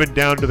get driven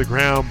down to the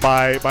ground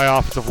by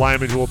offensive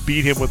linemen who will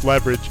beat him with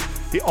leverage.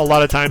 A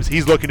lot of times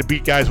he's looking to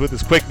beat guys with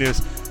his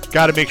quickness.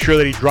 Got to make sure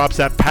that he drops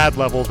that pad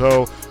level,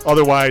 though.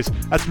 Otherwise,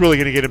 that's really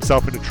going to get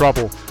himself into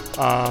trouble.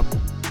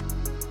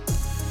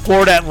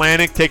 Florida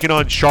Atlantic taking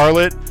on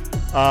Charlotte.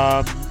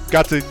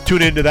 Got to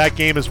tune into that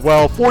game as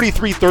well.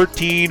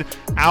 43-13,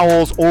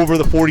 Owls over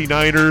the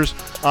 49ers.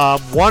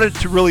 Wanted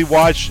to really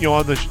watch,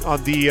 on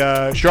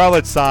the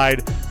Charlotte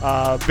side,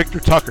 Victor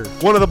Tucker,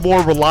 one of the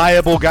more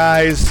reliable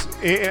guys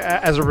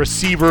as a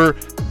receiver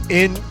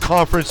in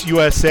Conference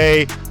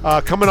USA,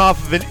 coming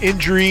off of an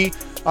injury.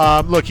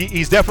 Look,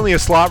 he's definitely a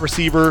slot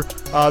receiver.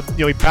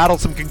 He battled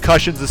some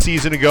concussions a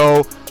season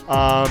ago.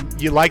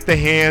 You like the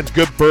hands,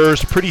 good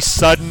burst, pretty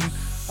sudden.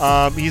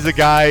 He's a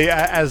guy,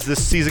 as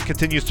this season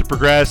continues to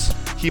progress,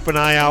 keep an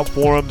eye out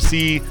for him.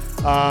 See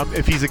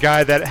if he's a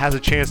guy that has a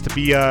chance to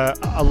be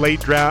a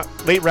late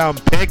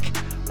round pick.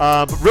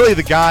 But really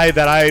the guy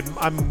that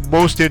I'm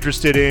most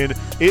interested in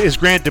is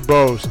Grant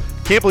DuBose.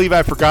 Can't believe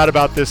I forgot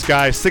about this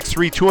guy.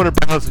 6'3", 200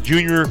 pounds, a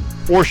junior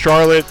for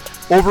Charlotte.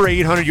 Over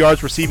 800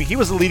 yards receiving. He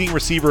was the leading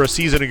receiver a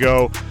season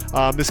ago.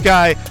 This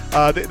guy,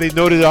 they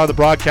noted on the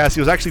broadcast,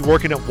 he was actually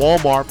working at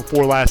Walmart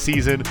before last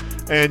season.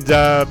 And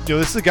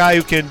this is a guy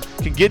who can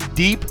get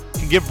deep,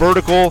 can get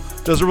vertical,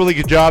 does a really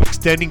good job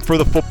extending for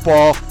the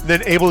football, and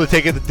then able to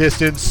take it the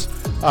distance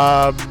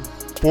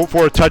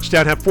for a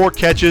touchdown. Had 4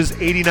 catches,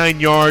 89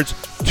 yards,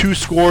 2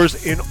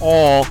 scores in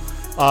all,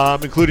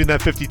 including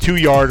that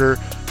 52-yarder.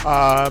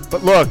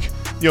 But look,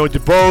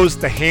 DuBose,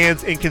 the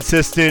hands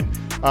inconsistent.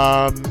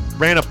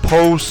 Ran a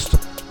post,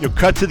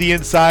 cut to the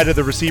inside of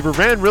the receiver,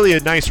 ran really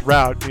a nice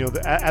route.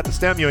 At the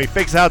stem, he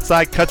fakes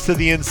outside, cuts to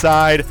the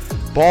inside,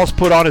 ball's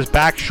put on his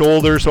back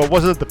shoulder, so it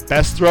wasn't the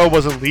best throw,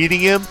 wasn't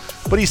leading him,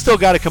 but he still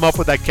got to come up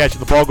with that catch,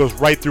 and the ball goes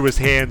right through his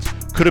hands.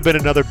 Could have been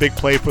another big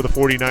play for the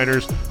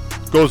 49ers.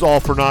 Goes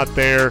all for naught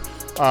there.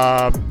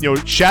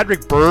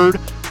 Shadrick Byrd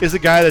is a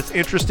guy that's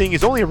interesting.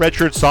 He's only a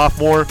redshirt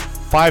sophomore,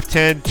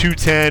 5'10",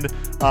 210,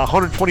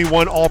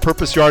 121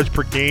 all-purpose yards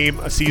per game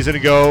a season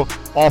ago.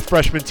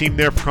 All-freshman team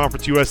there for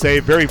Conference USA.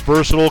 Very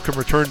versatile, can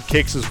return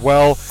kicks as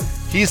well.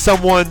 He's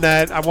someone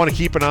that I want to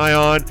keep an eye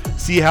on,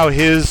 see how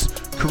his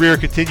career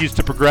continues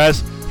to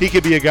progress. He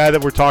could be a guy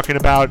that we're talking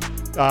about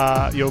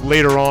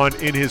later on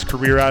in his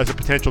career as a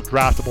potential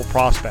draftable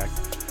prospect.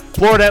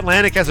 Florida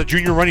Atlantic has a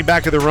junior running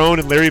back of their own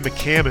in Larry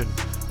McCammon.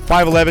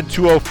 5'11",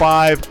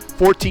 205,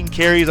 14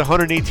 carries,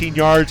 118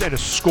 yards, and a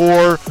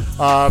score.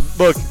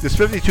 Look, this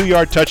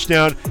 52-yard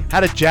touchdown,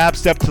 had a jab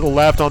step to the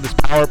left on this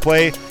power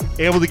play,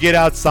 able to get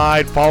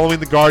outside, following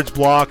the guard's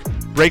block,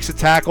 breaks a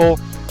tackle,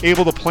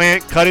 able to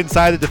plant, cut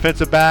inside the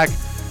defensive back.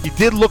 He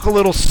did look a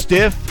little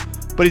stiff,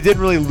 but he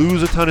didn't really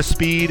lose a ton of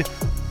speed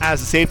as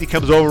the safety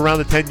comes over around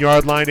the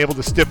 10-yard line, able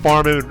to stiff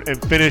arm him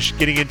and finish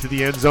getting into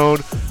the end zone.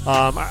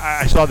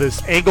 I saw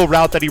this angle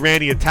route that he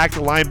ran. He attacked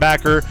the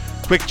linebacker,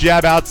 quick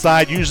jab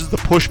outside, uses the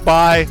push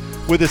by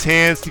with his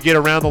hands to get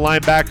around the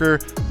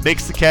linebacker,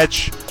 makes the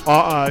catch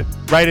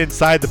right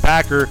inside the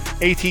backer.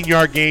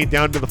 18-yard gain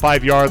down to the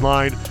 5-yard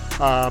line.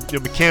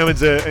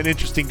 McCammon's an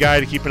interesting guy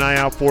to keep an eye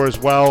out for as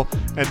well.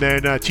 And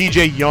then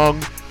TJ Young,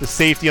 the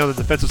safety on the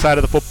defensive side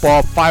of the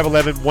football,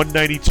 5'11",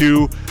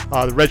 192,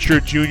 the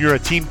redshirt junior, a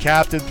team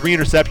captain, 3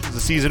 interceptions a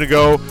season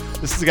ago.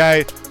 This is a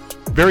guy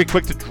very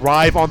quick to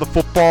drive on the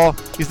football.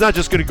 He's not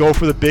just going to go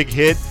for the big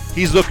hit.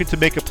 He's looking to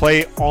make a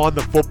play on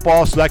the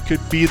football, so that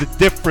could be the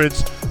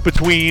difference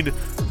between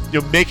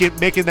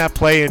making that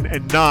play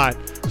and not.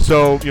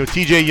 So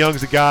TJ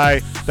Young's a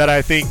guy that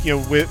I think,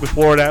 with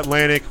Florida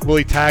Atlantic,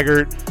 Willie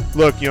Taggart,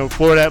 look,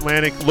 Florida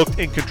Atlantic looked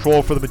in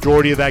control for the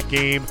majority of that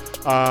game.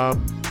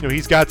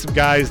 He's got some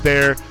guys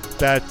there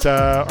that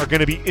are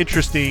going to be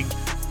interesting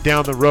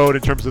down the road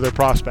in terms of their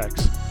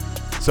prospects.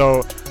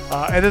 So,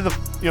 and then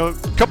a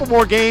couple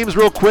more games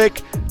real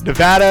quick.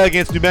 Nevada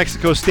against New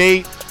Mexico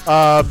State.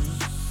 I'll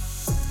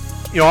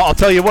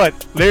tell you what,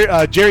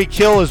 Jerry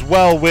Kill as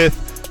well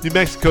with New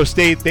Mexico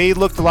State. They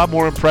looked a lot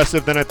more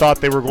impressive than I thought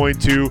they were going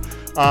to.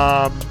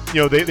 I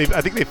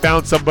think they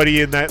found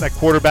somebody in that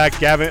quarterback,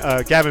 Gavin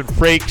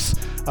Frakes,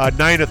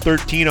 9 of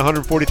 13,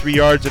 143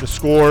 yards and a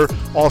score.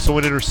 Also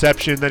an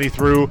interception that he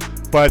threw.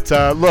 But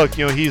look,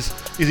 he's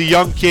a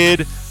young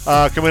kid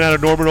coming out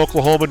of Norman,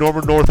 Oklahoma,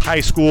 Norman North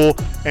High School,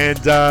 and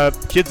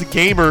kid's a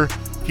gamer.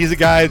 He's a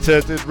guy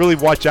to really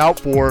watch out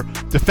for.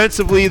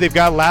 Defensively, they've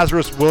got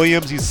Lazarus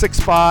Williams. He's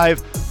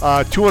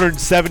 6'5",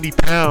 270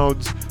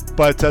 pounds,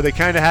 but they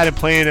kind of had him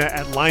playing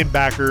at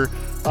linebacker.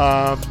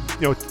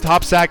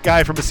 Top sack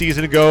guy from a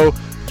season ago,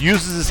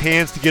 uses his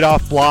hands to get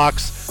off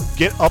blocks,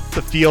 get up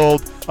the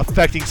field,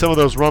 affecting some of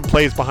those run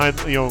plays behind,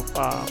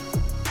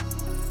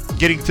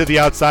 getting to the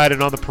outside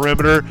and on the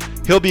perimeter.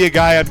 He'll be a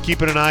guy I'm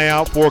keeping an eye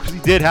out for because he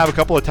did have a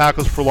couple of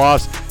tackles for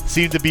loss,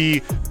 seemed to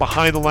be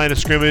behind the line of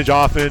scrimmage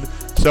often.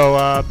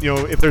 So,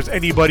 if there's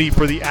anybody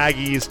for the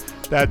Aggies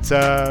that,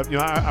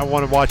 I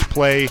want to watch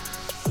play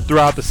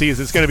throughout the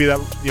season, it's going to be that,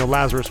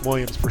 Lazarus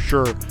Williams for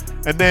sure.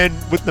 And then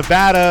with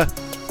Nevada,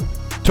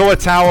 Toa,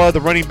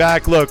 the running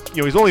back, look,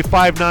 he's only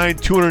 5'9",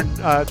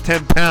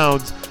 210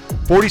 pounds,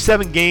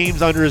 47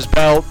 games under his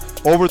belt,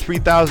 over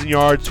 3,000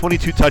 yards,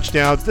 22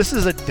 touchdowns. This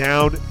is a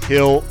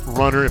downhill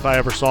runner if I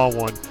ever saw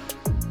one.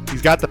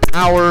 He's got the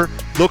power,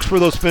 looks for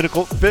those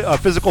physical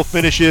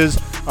finishes,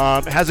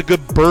 has a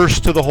good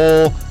burst to the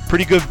hole,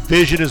 pretty good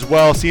vision as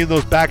well, seeing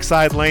those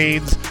backside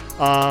lanes.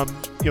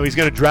 He's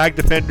going to drag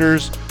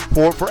defenders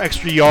for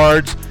extra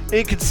yards,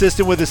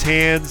 inconsistent with his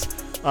hands.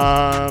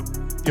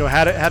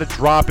 Had a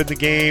drop in the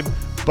game,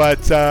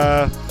 but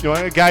a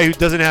guy who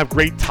doesn't have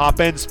great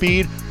top-end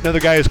speed. Another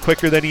guy who's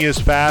quicker than he is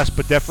fast,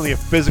 but definitely a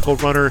physical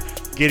runner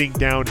getting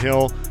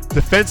downhill.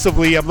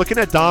 Defensively, I'm looking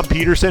at Dom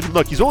Peterson.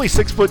 Look, he's only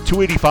 6 foot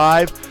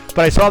 285,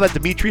 but I saw that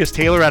Demetrius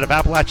Taylor out of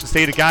Appalachian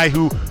State, a guy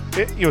who,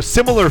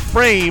 similar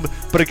frame,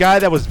 but a guy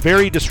that was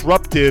very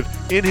disruptive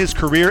in his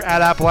career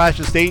at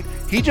Appalachian State.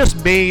 He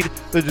just made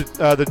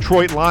the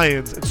Detroit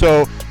Lions, and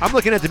so I'm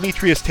looking at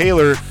Demetrius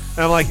Taylor, and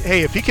I'm like,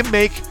 hey, if he can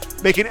make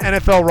an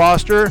NFL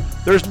roster,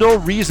 there's no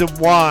reason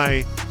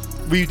why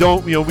we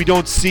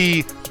don't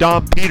see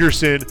Dom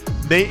Peterson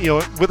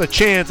with a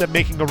chance at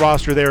making a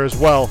roster there as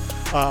well.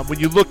 When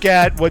you look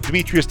at what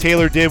Demetrius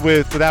Taylor did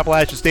with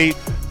Appalachian State,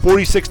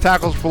 46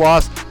 tackles for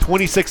loss,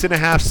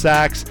 26.5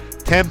 sacks,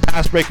 10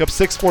 pass breakups,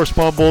 6 forced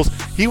fumbles.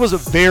 He was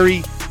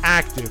very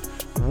active.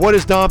 What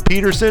is Dom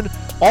Peterson?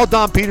 All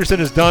Dom Peterson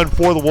has done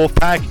for the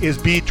Wolfpack is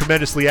be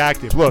tremendously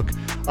active. Look,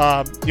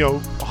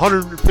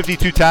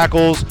 152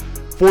 tackles,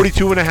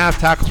 42.5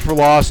 tackles for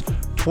loss,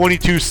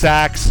 22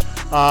 sacks.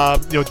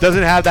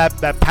 Doesn't have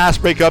that pass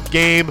breakup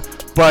game,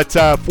 but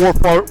 4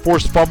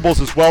 forced fumbles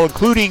as well,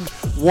 including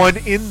one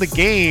in the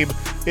game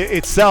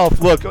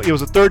itself. Look, it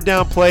was a third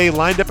down play,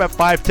 lined up at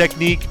 5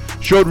 technique,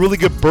 showed really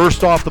good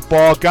burst off the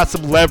ball, got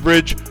some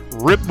leverage,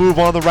 rip move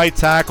on the right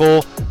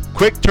tackle,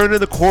 quick turn in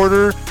the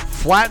corner,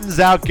 flattens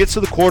out, gets to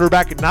the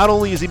quarterback, and not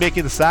only is he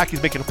making the sack,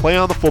 he's making a play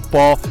on the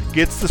football,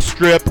 gets the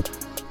strip,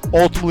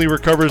 ultimately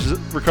recovers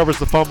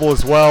the fumble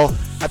as well.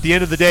 At the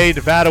end of the day,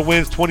 Nevada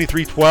wins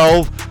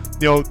 23-12.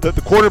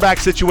 The quarterback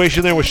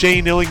situation there with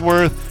Shane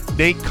Illingworth,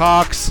 Nate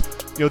Cox,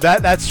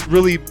 that's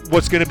really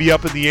what's going to be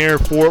up in the air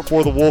for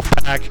the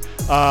Wolfpack.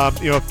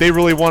 If they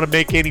really want to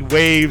make any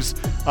waves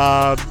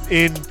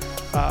in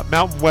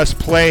Mountain West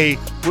play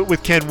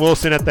with Ken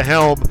Wilson at the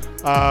helm,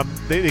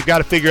 they've got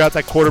to figure out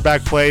that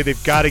quarterback play.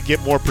 They've got to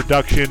get more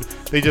production.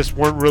 They just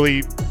weren't really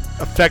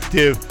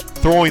effective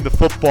throwing the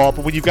football.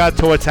 But when you've got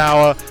Toa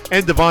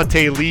and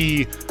Devontae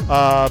Lee,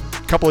 a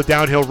couple of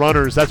downhill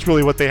runners, that's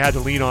really what they had to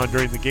lean on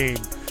during the game.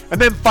 And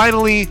then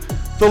finally,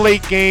 the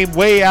late game,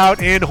 way out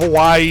in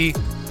Hawaii,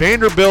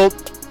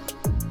 Vanderbilt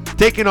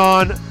taking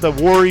on the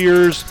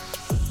Warriors.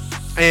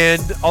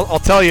 And I'll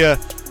tell you,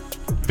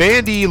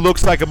 Vandy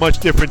looks like a much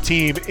different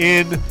team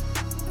in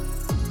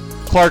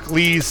Clark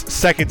Lee's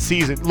second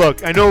season.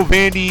 Look, I know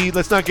Vandy,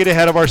 let's not get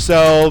ahead of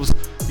ourselves.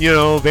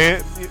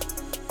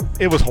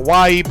 It was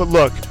Hawaii, but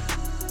look,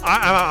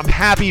 I'm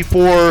happy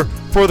for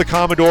the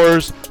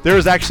Commodores.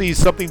 There's actually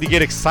something to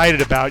get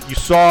excited about. You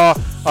saw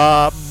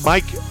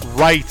Mike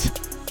Wright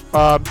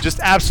just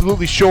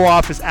absolutely show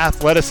off his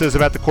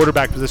athleticism at the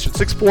quarterback position.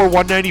 6'4",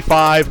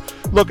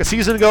 195. Look, a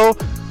season ago,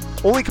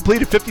 only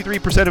completed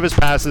 53% of his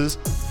passes,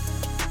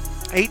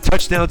 8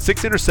 touchdowns,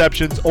 6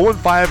 interceptions,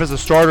 0-5 as a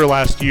starter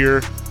last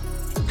year.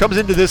 Comes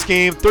into this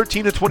game,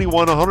 13-21,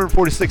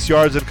 146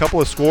 yards and a couple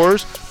of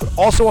scores, but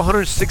also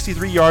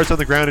 163 yards on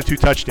the ground and 2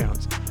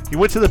 touchdowns. He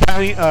went to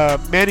the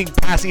Manning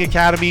Passing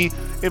Academy,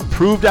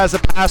 improved as a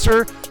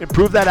passer,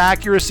 improved that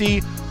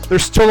accuracy.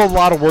 There's still a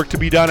lot of work to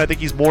be done. I think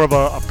he's more of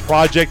a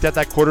project at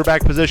that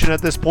quarterback position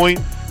at this point,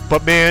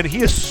 But man,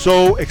 he is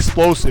so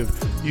explosive.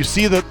 You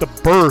see the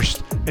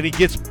burst, and he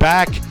gets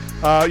back,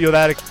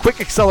 that quick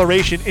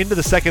acceleration into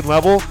the second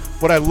level.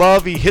 What I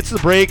love, he hits the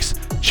brakes,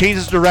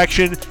 changes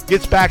direction,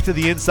 gets back to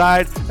the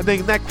inside, and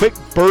then that quick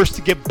burst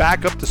to get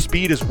back up to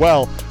speed as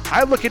well.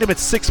 I look at him at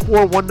 6'4",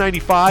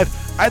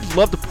 195. I'd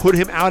love to put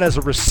him out as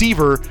a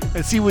receiver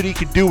and see what he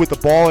can do with the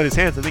ball in his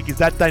hands. I think he's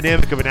that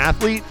dynamic of an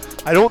athlete.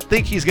 I don't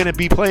think he's going to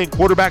be playing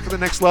quarterback at the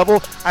next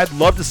level. I'd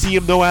love to see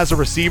him, though, as a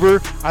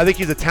receiver. I think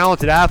he's a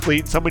talented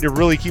athlete and somebody to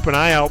really keep an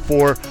eye out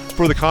for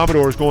the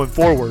Commodores going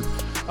forward.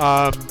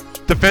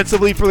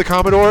 Defensively for the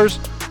Commodores,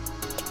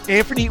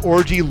 Anthony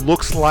Orji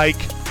looks like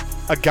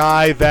a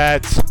guy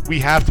that we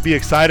have to be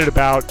excited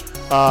about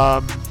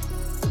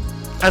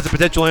as a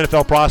potential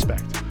NFL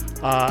prospect.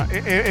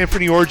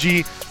 Anthony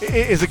Orji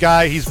is a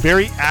guy, he's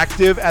very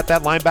active at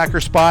that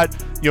linebacker spot.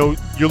 You're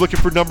looking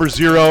for number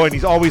 0, and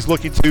he's always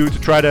looking to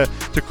try to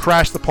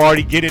crash the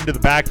party, get into the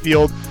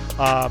backfield.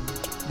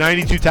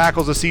 92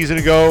 tackles a season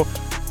ago,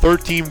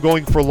 13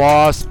 going for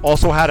loss.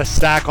 Also had a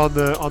sack on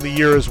the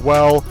year as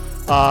well.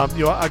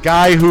 A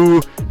guy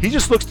who he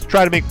just looks to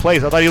try to make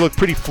plays. I thought he looked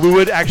pretty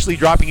fluid, actually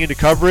dropping into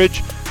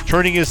coverage,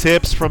 turning his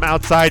hips from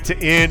outside to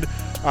in.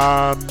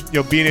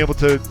 Being able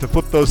to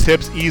flip those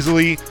hips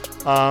easily.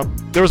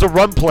 There was a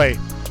run play,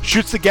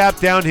 shoots the gap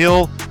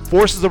downhill,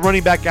 forces the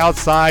running back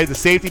outside. The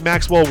safety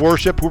Maxwell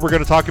Worship, who we're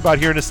going to talk about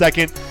here in a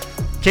second,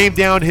 came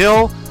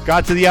downhill,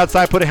 got to the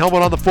outside, put a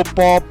helmet on the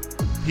football.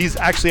 He's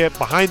actually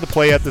behind the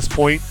play at this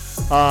point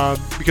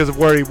because of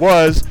where he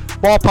was.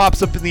 Ball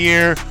pops up in the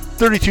air,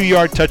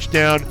 32-yard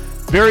touchdown.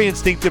 Very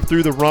instinctive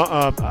through the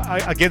run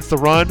against the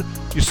run.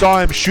 You saw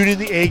him shooting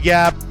the A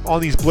gap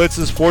on these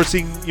blitzes,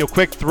 forcing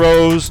quick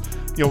throws.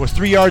 Was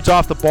 3 yards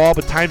off the ball,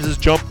 but times his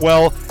jump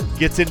well,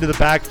 gets into the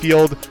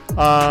backfield.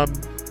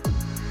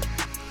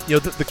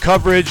 The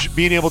coverage,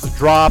 being able to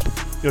drop,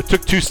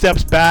 took 2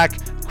 steps back,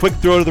 quick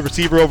throw to the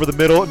receiver over the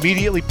middle,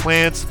 immediately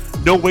plants,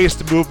 no waste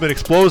of movement,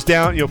 explodes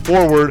down,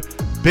 forward,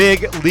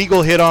 big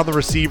legal hit on the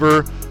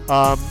receiver.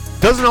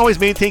 Doesn't always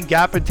maintain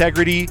gap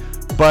integrity,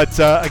 but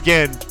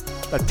again,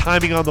 the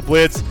timing on the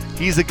blitz,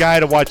 he's a guy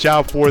to watch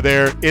out for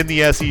there in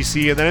the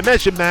SEC. And then I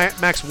mentioned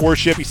Max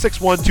Worship. He's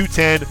 6'1",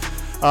 210.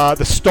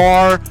 The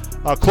star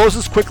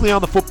closes quickly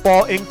on the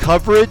football in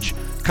coverage,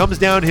 comes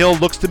downhill,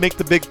 looks to make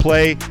the big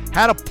play.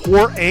 Had a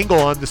poor angle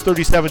on this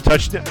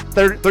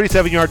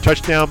 37-yard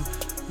touchdown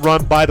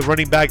run by the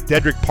running back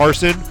Dedrick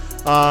Parson.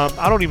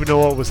 I don't even know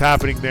what was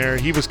happening there.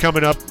 He was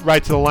coming up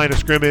right to the line of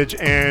scrimmage,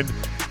 and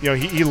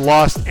he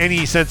lost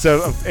any sense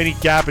of any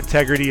gap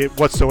integrity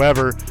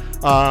whatsoever.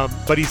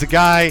 But he's a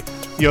guy,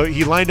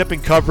 he lined up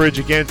in coverage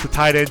against the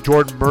tight end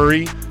Jordan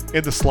Murray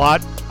in the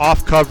slot,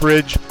 off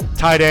coverage,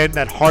 tight end,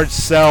 that hard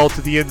sell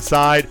to the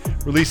inside,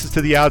 releases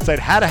to the outside,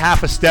 had a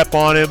half a step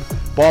on him,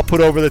 ball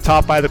put over the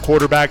top by the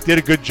quarterback, did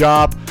a good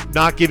job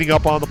not giving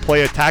up on the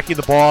play, attacking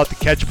the ball at the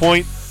catch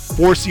point,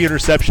 forced the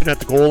interception at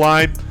the goal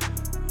line.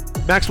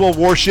 Maxwell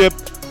Worship,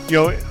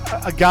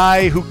 a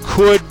guy who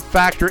could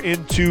factor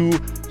into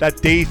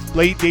that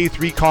late day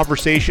 3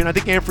 conversation. I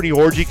think Anthony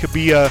Orji could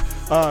be an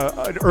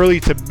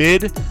early to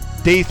mid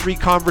day 3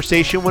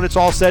 conversation when it's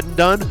all said and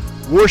done.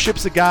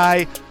 Worship's a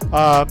guy,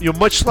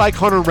 much like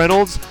Hunter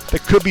Reynolds,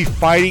 that could be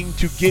fighting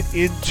to get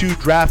into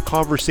draft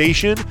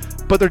conversation,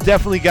 but they're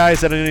definitely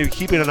guys that I'm going to be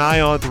keeping an eye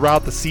on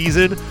throughout the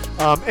season.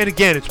 And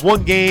again, it's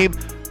one game.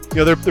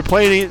 They're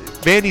playing.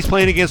 Vandy's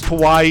playing against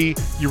Hawaii.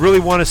 You really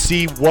want to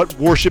see what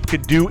Worship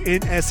can do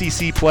in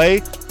SEC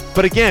play.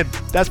 But again,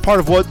 that's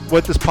part of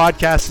what this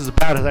podcast is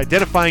about, is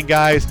identifying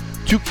guys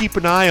to keep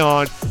an eye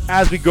on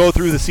as we go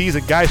through the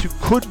season, guys who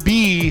could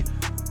be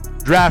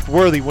draft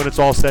worthy when it's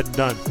all said and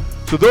done.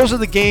 So those are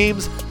the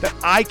games that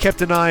I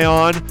kept an eye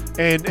on,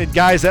 and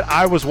guys that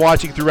I was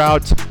watching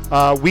throughout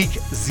week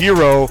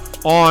 0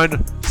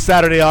 on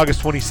Saturday,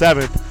 August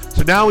 27th.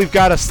 So now we've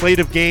got a slate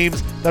of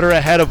games that are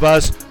ahead of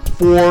us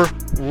for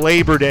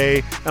Labor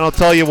Day. And I'll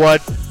tell you what,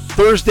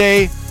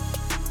 Thursday,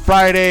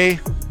 Friday,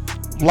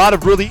 a lot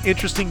of really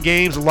interesting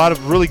games, a lot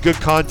of really good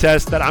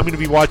contests that I'm going to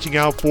be watching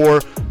out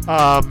for.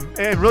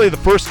 And really the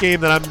first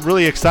game that I'm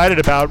really excited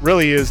about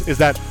really is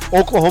that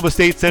Oklahoma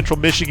State Central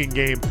Michigan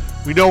game.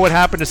 We know what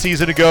happened a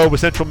season ago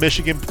with Central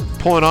Michigan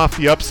pulling off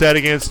the upset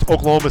against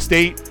Oklahoma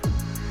State.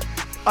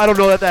 I don't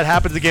know that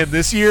happens again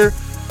this year,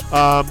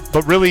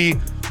 but really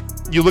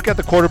you look at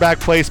the quarterback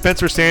play.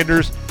 Spencer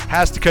Sanders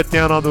has to cut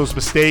down on those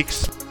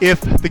mistakes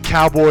if the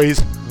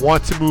Cowboys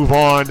want to move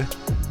on,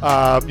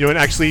 and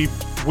actually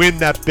win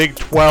that Big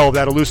 12,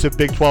 that elusive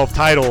Big 12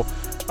 title.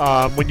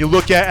 When you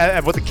look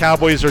at what the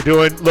Cowboys are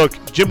doing, look,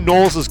 Jim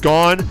Knowles is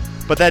gone,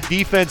 but that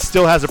defense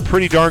still has a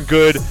pretty darn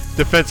good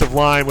defensive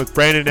line with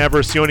Brandon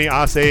Evers, Sione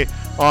Ase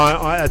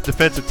at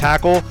defensive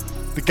tackle.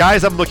 The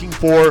guys I'm looking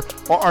for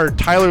are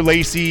Tyler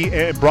Lacey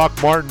and Brock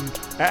Martin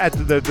at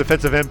the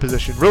defensive end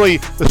position. Really,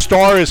 the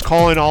star is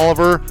Colin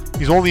Oliver.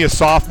 He's only a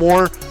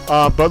sophomore,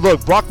 but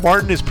look, Brock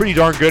Martin is pretty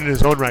darn good in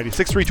his own right. He's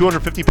 6'3",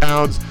 250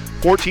 pounds,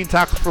 14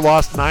 tackles for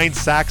loss, 9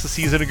 sacks a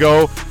season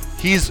ago.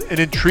 He's an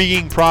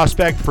intriguing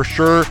prospect for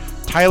sure.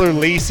 Tyler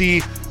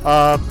Lacey,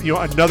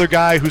 another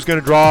guy who's going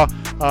to draw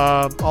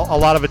a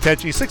lot of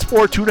attention. He's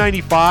 6'4",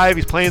 295.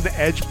 He's playing the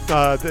edge,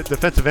 the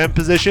defensive end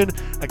position.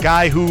 A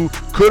guy who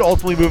could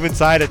ultimately move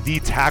inside at D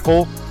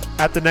tackle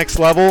at the next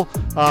level.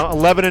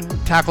 11 in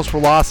tackles for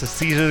loss a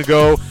season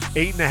ago.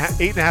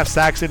 8.5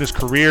 sacks in his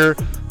career.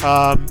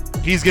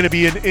 He's going to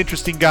be an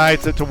interesting guy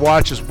to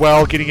watch as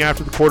well, getting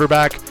after the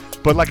quarterback.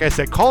 But like I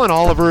said, Colin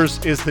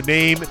Olivers is the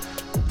name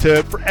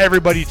for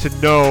everybody to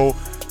know.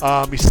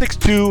 He's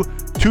 6'2",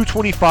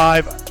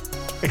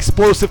 225.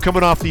 Explosive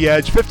coming off the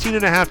edge,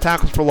 15.5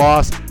 tackles for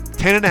loss,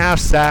 10.5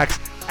 sacks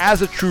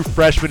as a true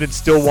freshman in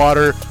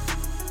Stillwater.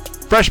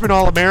 Freshman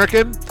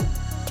All-American.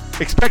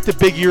 Expect a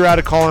big year out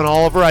of Colin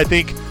Oliver. I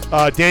think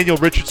Daniel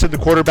Richardson, the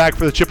quarterback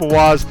for the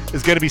Chippewas,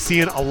 is going to be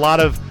seeing a lot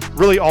of,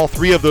 really all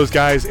three of those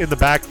guys in the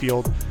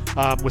backfield.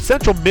 With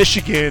Central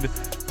Michigan,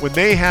 when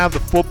they have the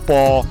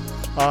football,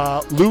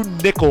 Lew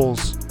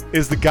Nichols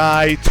is the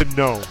guy to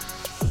know.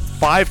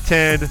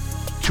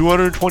 5'10",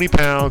 220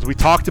 pounds. We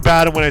talked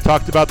about him when I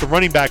talked about the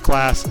running back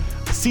class.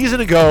 A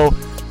season ago,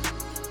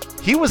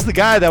 he was the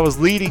guy that was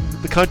leading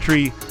the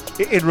country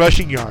in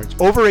rushing yards.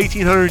 Over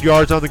 1,800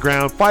 yards on the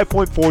ground,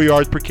 5.4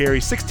 yards per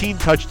carry, 16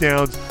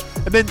 touchdowns,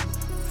 and then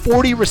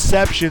 40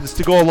 receptions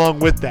to go along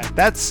with that.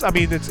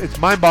 It's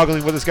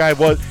mind-boggling what this guy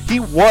was. He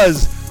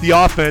was the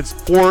offense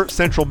for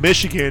Central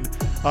Michigan.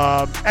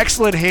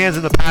 Excellent hands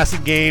in the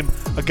passing game.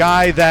 A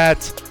guy that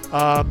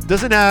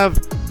doesn't have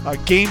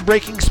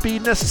game-breaking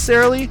speed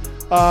necessarily,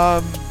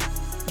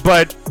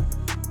 but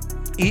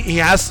he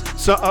has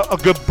a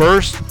good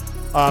burst,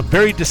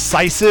 very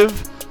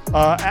decisive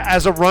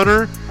as a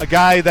runner, a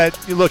guy that,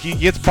 look, he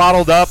gets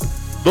bottled up,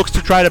 looks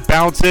to try to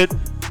bounce it,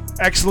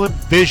 excellent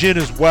vision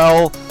as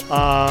well.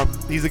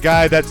 He's a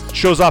guy that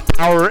shows off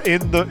power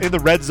in the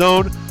red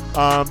zone,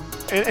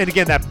 and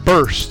again, that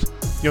burst.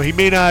 He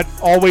may not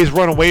always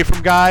run away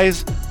from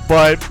guys,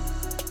 but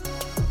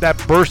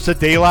that burst of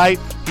daylight,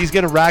 he's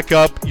going to rack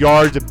up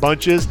yards in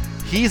bunches.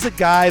 He's a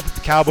guy that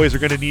the Cowboys are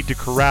going to need to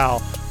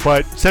corral.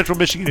 But Central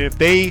Michigan, if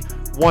they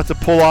want to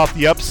pull off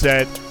the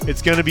upset,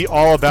 it's going to be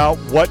all about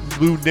what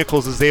Lew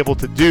Nichols is able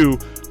to do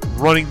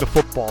running the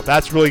football.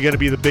 That's really going to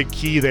be the big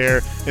key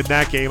there in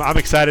that game. I'm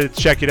excited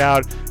to check it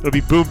out. It'll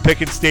be Boone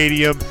Pickens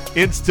Stadium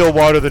in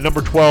Stillwater, the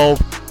number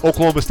 12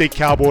 Oklahoma State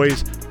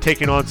Cowboys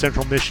taking on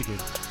Central Michigan.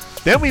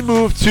 Then we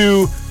move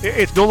to,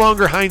 it's no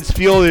longer Heinz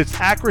Field, it's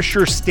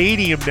Acrisure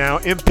Stadium now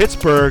in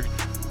Pittsburgh,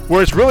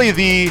 where it's really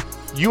the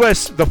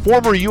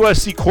former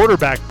USC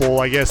quarterback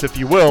bowl, I guess, if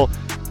you will.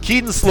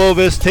 Keaton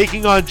Slovis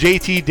taking on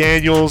JT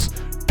Daniels.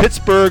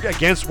 Pittsburgh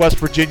against West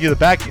Virginia,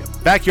 the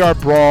backyard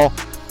brawl.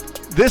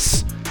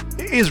 This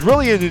is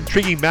really an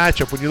intriguing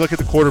matchup when you look at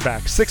the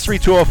quarterback.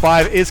 6'3",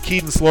 205 is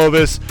Keaton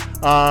Slovis.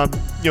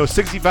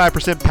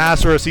 65%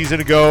 passer a season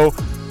ago.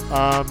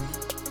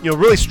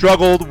 Really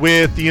struggled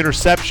with the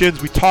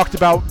interceptions. We talked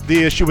about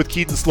the issue with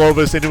Keaton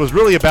Slovis, and it was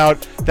really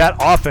about that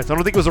offense. I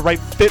don't think it was the right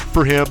fit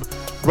for him,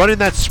 running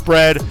that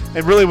spread,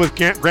 and really with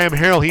Graham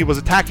Harrell, he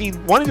was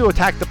wanting to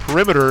attack the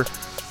perimeter,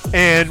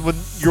 and when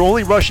you're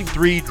only rushing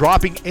 3,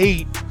 dropping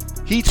 8,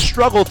 he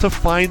struggled to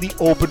find the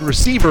open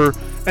receiver,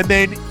 and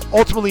then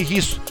ultimately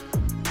he's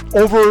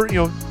over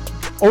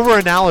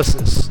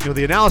analysis,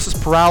 the analysis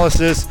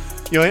paralysis,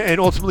 and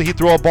ultimately he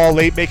throw a ball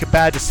late, make a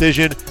bad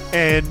decision,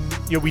 and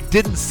we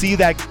didn't see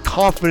that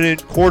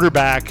confident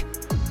quarterback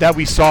that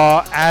we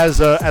saw as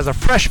a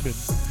freshman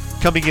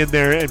coming in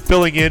there and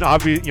filling in,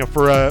 obviously,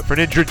 for an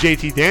injured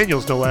JT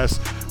Daniels, no less.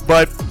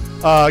 But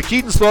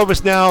Keaton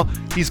Slovis now,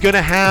 he's going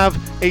to have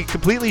a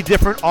completely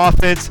different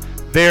offense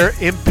there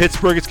in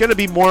Pittsburgh. It's going to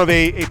be more of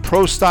a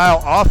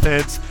pro-style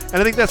offense, and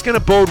I think that's going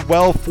to bode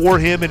well for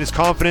him and his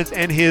confidence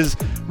and his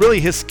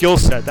skill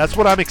set. That's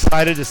what I'm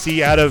excited to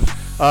see out of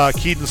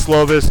Keaton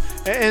Slovis.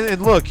 And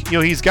look,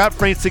 he's got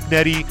Frank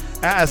Cignetti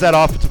as that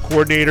offensive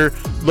coordinator.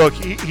 Look,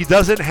 he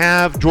doesn't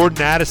have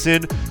Jordan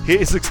Addison,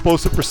 his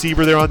explosive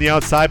receiver there on the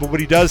outside, but what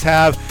he does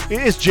have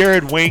is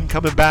Jared Wayne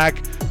coming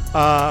back,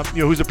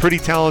 who's a pretty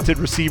talented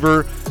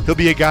receiver. He'll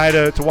be a guy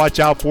to watch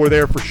out for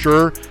there for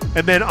sure.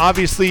 And then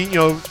obviously,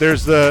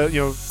 there's the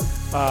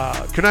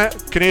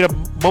Kaneda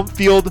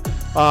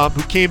Mumpfield,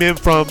 who came in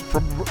from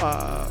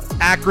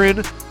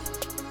Akron,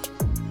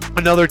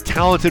 another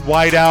talented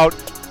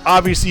wideout.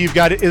 Obviously, you've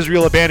got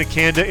Israel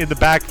Abanikanda in the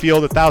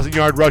backfield, a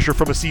 1,000-yard rusher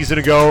from a season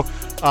ago.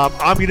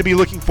 I'm going to be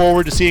looking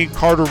forward to seeing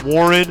Carter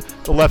Warren,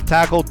 the left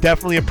tackle,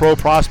 definitely a pro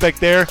prospect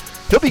there.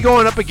 He'll be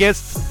going up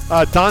against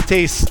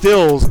Dante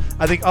Stills.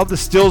 I think of the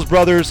Stills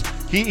brothers,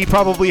 he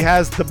probably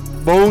has the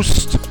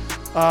most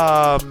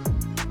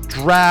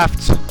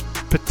draft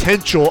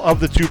potential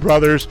of the two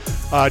brothers.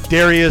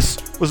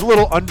 Darius was a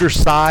little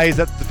undersized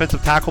at the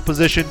defensive tackle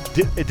position.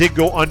 It did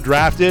go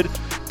undrafted.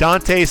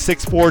 Dante,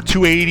 6'4",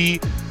 280,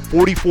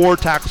 44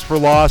 tackles for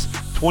loss,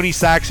 20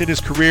 sacks in his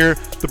career.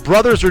 The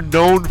brothers are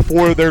known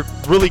for their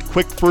really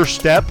quick first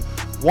step.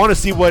 Want to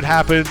see what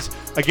happens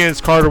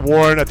against Carter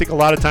Warren. I think a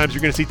lot of times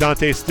you're going to see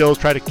Dante Stills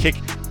try to kick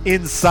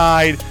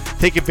inside,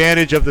 take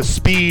advantage of the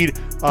speed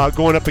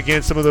going up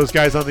against some of those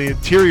guys on the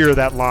interior of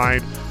that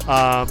line.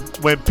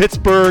 When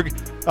Pittsburgh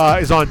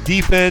is on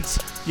defense.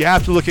 You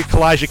have to look at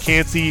Kalijah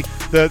Cansey,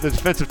 the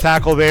defensive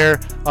tackle there.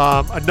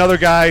 Another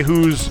guy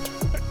who's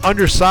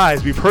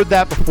undersized. We've heard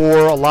that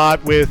before a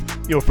lot with,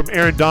 from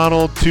Aaron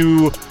Donald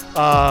to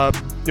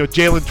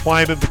Jalen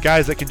Twyman, the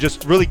guys that can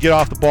just really get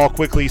off the ball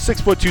quickly. 6',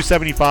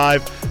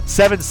 275,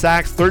 7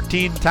 sacks,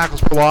 13 tackles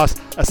for loss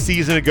a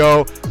season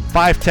ago.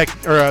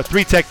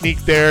 3 technique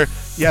there.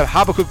 You have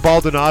Habakkuk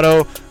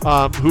Baldonado,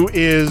 who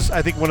is,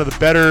 I think, one of the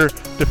better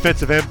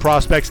defensive end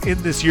prospects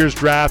in this year's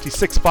draft. He's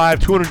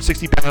 6'5",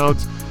 260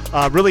 pounds.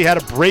 Really had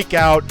a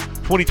breakout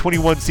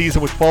 2021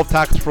 season with 12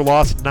 tackles for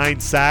loss, 9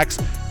 sacks.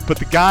 But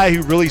the guy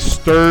who really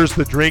stirs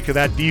the drink of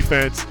that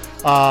defense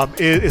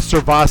is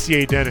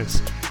SirVocea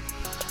Dennis.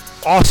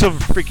 Awesome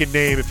freaking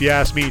name, if you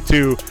ask me,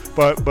 too.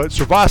 But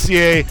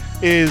SirVocea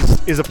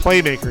is a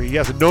playmaker. He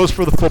has a nose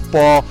for the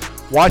football.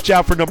 Watch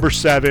out for number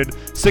 7,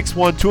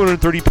 6'1",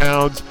 230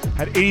 pounds.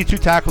 Had 82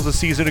 tackles a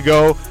season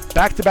ago.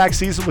 Back-to-back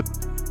season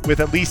with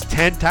at least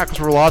 10 tackles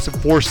for loss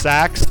and 4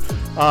 sacks.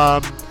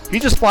 He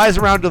just flies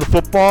around to the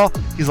football.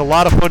 He's a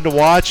lot of fun to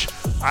watch.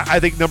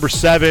 I think number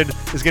 7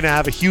 is going to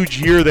have a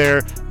huge year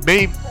there.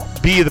 May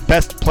be the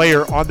best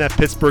player on that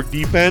Pittsburgh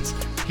defense.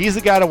 He's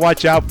the guy to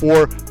watch out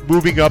for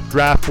moving up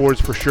draft boards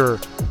for sure.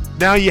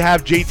 Now you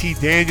have JT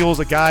Daniels,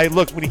 a guy,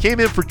 look, when he came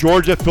in for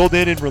Georgia, filled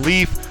in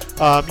relief.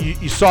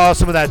 You saw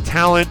some of that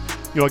talent,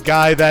 a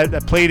guy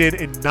that played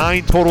in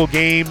 9 total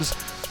games.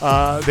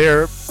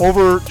 They're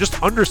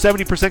just under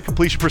 70%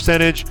 completion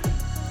percentage,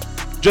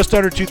 just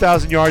under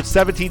 2,000 yards,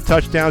 17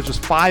 touchdowns,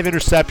 just 5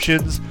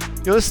 interceptions.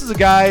 This is a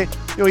guy,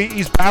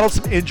 he's battled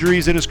some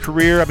injuries in his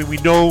career. I mean, we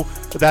know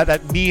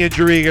that knee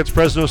injury against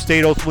Fresno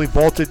State ultimately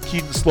vaulted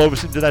Keaton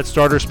Slovis into that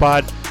starter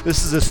spot.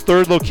 This is his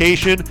 3rd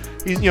location.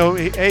 He's,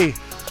 hey,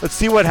 let's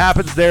see what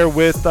happens there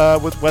with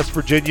West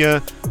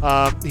Virginia.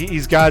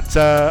 He's got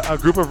a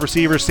group of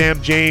receivers: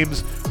 Sam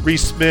James,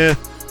 Reese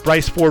Smith,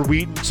 Bryce Ford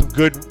Wheaton, some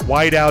good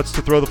wideouts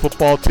to throw the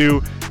football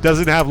to.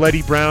 Doesn't have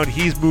Letty Brown.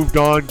 He's moved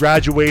on,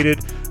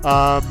 graduated.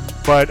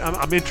 But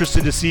I'm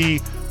interested to see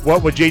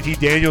what JT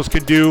Daniels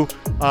can do.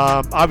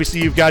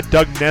 Obviously, you've got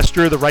Doug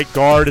Nestor, the right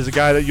guard, is a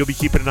guy that you'll be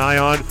keeping an eye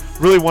on.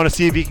 Really want to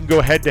see if he can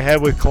go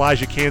head-to-head with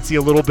Kalijah Cansey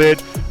a little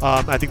bit.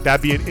 I think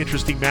that'd be an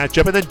interesting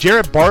matchup. And then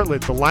Jarrett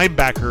Bartlett, the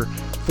linebacker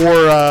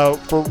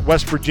for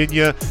West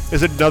Virginia,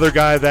 is another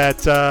guy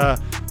that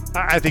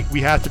I think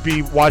we have to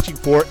be watching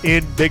for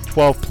in Big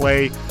 12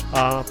 play.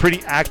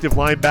 Pretty active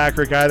linebacker,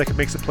 a guy that can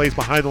make some plays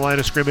behind the line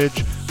of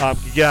scrimmage, can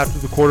get after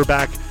the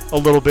quarterback a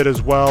little bit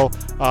as well.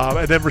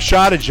 And then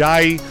Rashad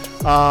Ajayi,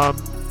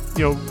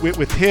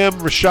 with him,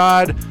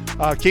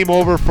 Rashad came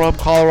over from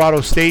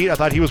Colorado State. I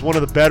thought he was one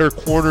of the better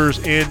corners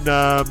in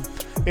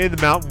the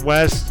Mountain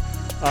West.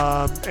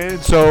 And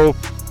so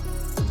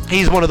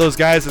he's one of those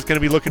guys that's going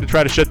to be looking to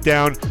try to shut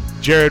down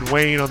Jared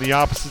Wayne on the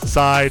opposite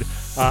side.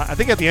 I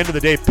think at the end of the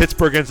day,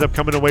 Pittsburgh ends up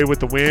coming away with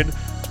the win,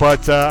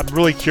 but I'm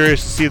really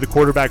curious to see the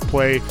quarterback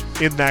play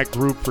in that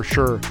group for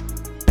sure.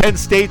 Penn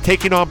State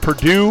taking on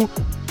Purdue.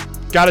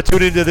 Got to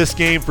tune into this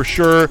game for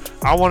sure.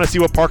 I want to see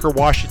what Parker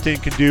Washington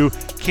can do.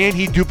 Can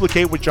he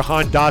duplicate what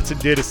Jahan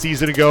Dotson did a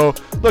season ago?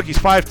 Look, he's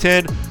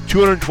 5'10",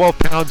 212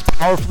 pounds,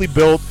 powerfully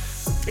built,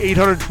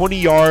 820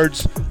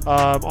 yards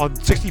on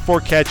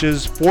 64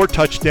 catches, 4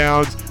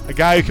 touchdowns, a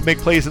guy who can make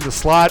plays in the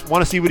slot.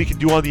 Want to see what he can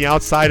do on the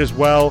outside as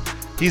well.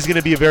 He's going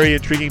to be a very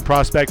intriguing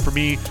prospect for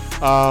me.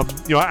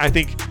 I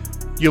think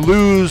you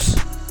lose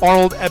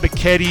Arnold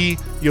Ebiketie,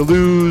 you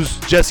lose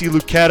Jesse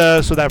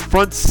Luketa, so that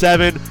front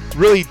 7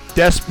 really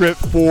desperate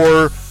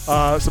for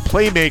some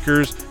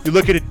playmakers. You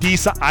look at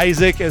Adisa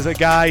Isaac as a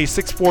guy, he's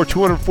 6'4",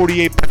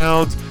 248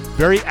 pounds,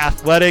 very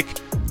athletic,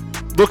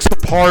 looks the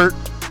part,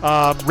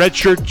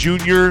 redshirt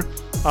junior,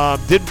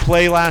 didn't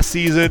play last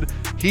season.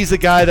 He's a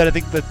guy that I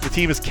think that the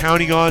team is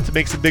counting on to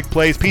make some big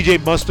plays. PJ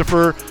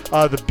Mustipher,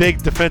 the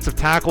big defensive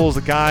tackle, is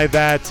a guy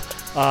that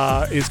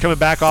is coming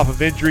back off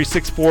of injury,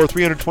 6'4",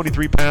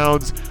 323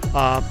 pounds.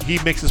 He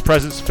makes his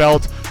presence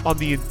felt on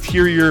the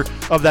interior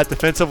of that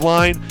defensive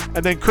line.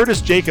 And then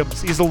Curtis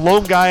Jacobs, he's a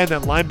lone guy in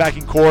that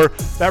linebacking core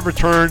that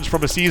returns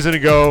from a season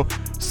ago,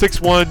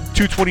 6'1",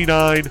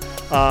 229,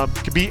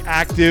 can be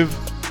active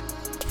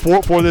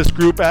for this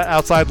group at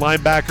outside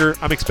linebacker.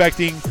 I'm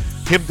expecting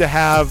him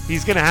to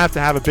he's going to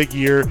have a big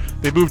year.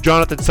 They moved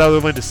Jonathan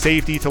Sutherland to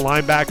safety to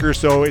linebacker,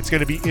 so it's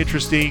going to be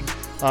interesting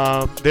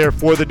there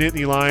for the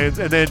Nittany Lions.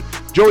 And then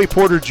Joey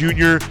Porter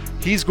Jr.,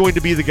 he's going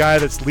to be the guy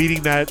that's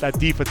leading that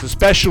defense,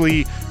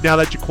 especially now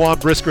that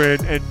Jaquan Brisker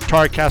and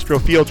Tariq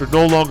Castro-Fields are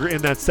no longer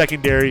in that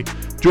secondary.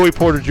 Joey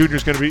Porter Jr.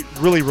 is going to be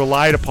really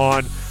relied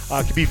upon.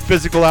 Can be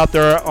physical out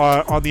there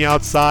on the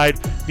outside.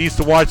 Needs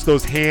to watch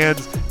those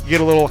hands,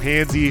 get a little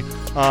handsy,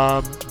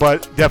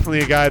 but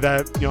definitely a guy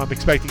that I'm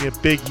expecting a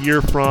big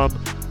year from.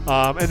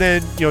 And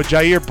then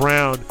Jair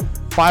Brown,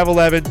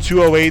 5'11",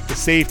 208, the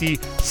safety,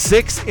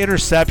 6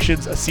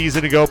 interceptions a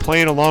season ago,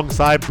 playing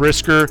alongside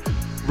Brisker.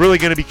 Really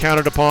going to be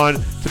counted upon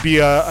to be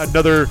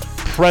another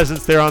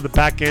presence there on the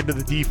back end of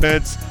the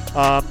defense.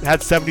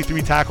 Had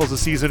 73 tackles a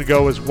season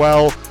ago as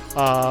well.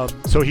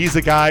 So he's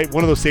the guy,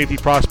 one of those safety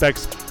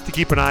prospects to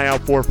keep an eye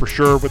out for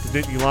sure with the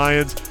Nittany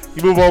Lions.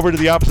 You move over to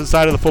the opposite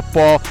side of the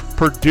football,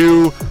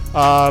 Purdue,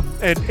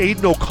 and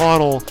Aiden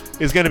O'Connell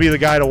is going to be the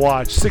guy to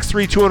watch.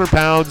 6'3", 200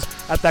 pounds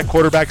at that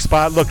quarterback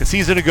spot. Look, a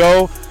season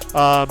ago,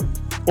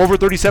 over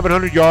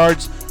 3,700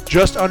 yards,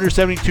 just under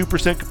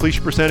 72%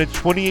 completion percentage,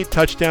 28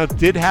 touchdowns,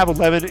 did have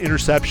 11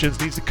 interceptions,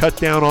 needs to cut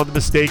down on the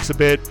mistakes a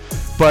bit.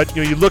 But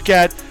you look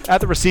at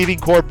the receiving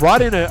corps,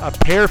 brought in a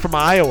pair from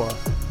Iowa.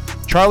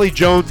 Charlie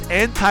Jones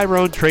and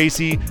Tyrone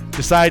Tracy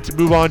decide to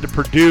move on to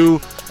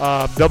Purdue.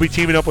 They'll be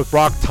teaming up with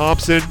Brock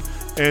Thompson,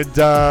 and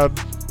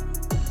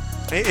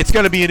it's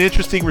going to be an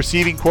interesting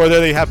receiving corps there.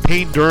 They have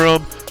Payne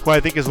Durham, who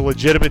I think is a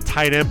legitimate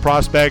tight end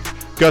prospect.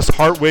 Gus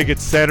Hartwig at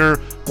center.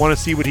 Want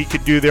to see what he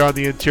can do there on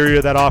the interior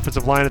of that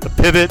offensive line at the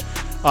pivot.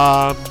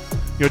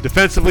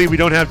 Defensively, we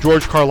don't have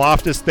George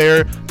Karlaftis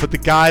there, but the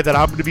guy that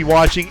I'm going to be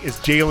watching is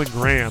Jalen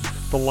Graham,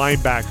 the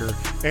linebacker.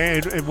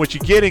 And what you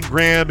get in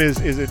Graham is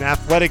an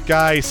athletic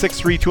guy,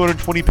 6'3",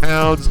 220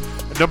 pounds,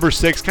 number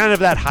 6, kind of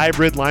that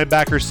hybrid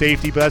linebacker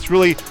safety, but that's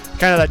really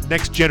kind of that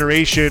next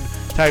generation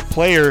type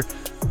player.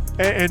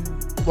 And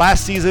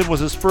last season was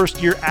his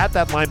first year at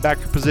that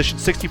linebacker position,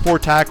 64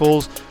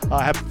 tackles,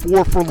 had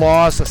 4 for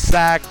loss, a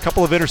sack, a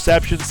couple of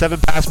interceptions, 7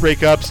 pass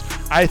breakups.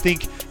 I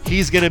think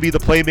he's going to be the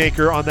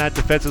playmaker on that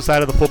defensive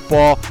side of the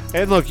football.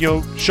 And look,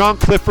 Sean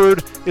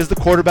Clifford is the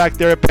quarterback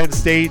there at Penn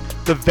State,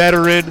 the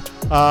veteran,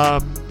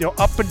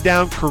 up and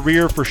down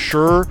career for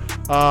sure.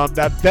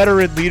 That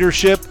veteran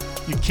leadership,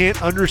 you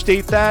can't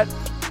understate that.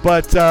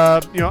 But,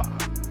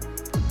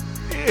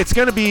 it's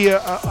going to be,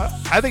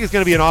 I think it's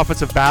going to be an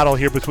offensive battle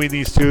here between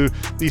these two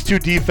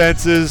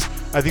defenses.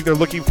 I think they're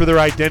looking for their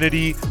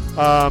identity.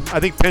 I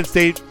think Penn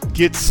State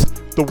gets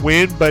the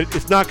win, but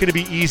it's not going to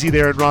be easy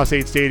there in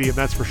Ross-Ade Stadium,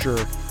 that's for sure.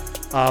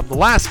 The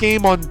last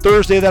game on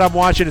Thursday that I'm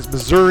watching is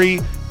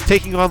Missouri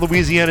taking on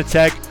Louisiana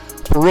Tech,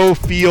 Faurot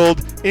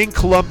Field in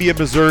Columbia,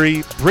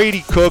 Missouri.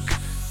 Brady Cook,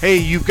 hey,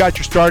 you've got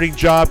your starting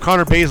job.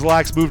 Connor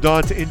Bazelak's moved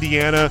on to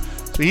Indiana,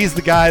 so he's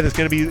the guy that's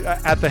going to be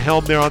at the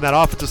helm there on that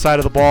offensive side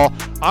of the ball.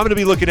 I'm going to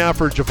be looking out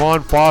for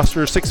Javon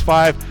Foster,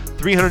 6'5",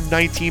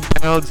 319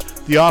 pounds.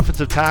 The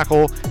offensive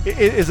tackle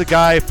is a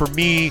guy for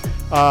me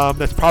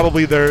that's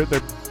probably their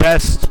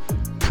best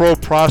pro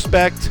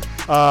prospect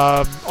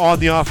on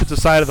the offensive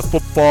side of the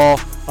football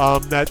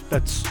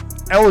that's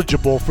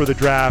eligible for the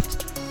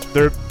draft.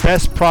 Their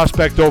best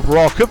prospect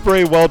overall could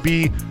very well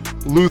be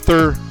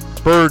Luther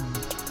Burden.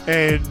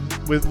 And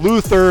with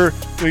Luther,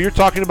 you're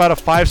talking about a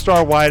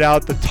 5-star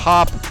wideout, the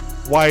top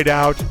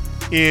wideout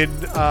in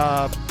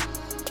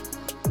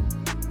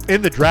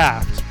the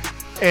draft.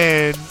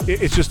 And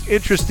it's just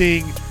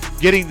interesting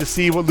getting to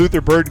see what Luther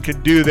Burden can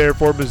do there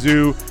for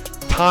Mizzou.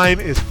 Time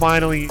is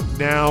finally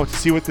now to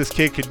see what this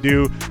kid can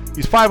do.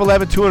 He's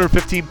 5'11",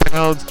 215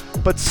 pounds,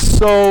 but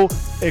so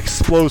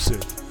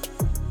explosive.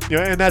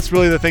 And that's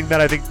really the thing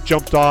that I think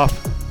jumped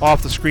off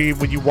the screen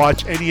when you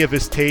watch any of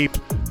his tape.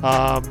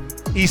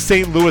 East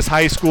St. Louis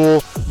High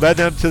School led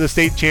them to the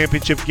state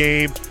championship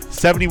game.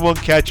 71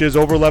 catches,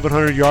 over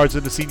 1,100 yards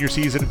in the senior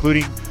season,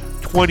 including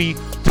 20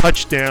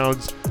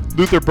 touchdowns.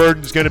 Luther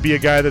Burden is going to be a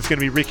guy that's going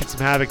to be wreaking some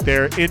havoc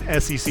there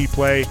in SEC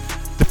play.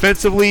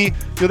 Defensively,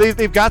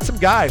 they've got some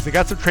guys. They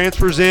got some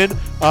transfers in.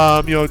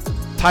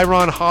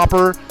 Tyron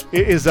Hopper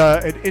is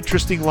an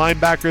interesting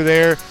linebacker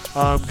there,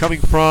 coming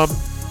from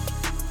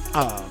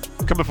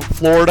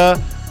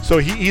Florida. So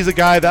he's a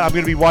guy that I'm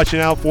going to be watching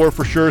out for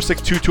sure.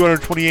 6'2",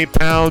 228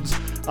 pounds.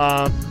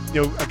 A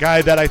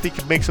guy that I think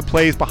can make some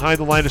plays behind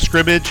the line of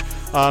scrimmage.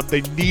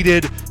 They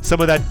needed some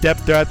of that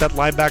depth there at that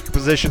linebacker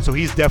position, so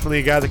he's definitely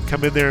a guy that can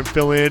come in there and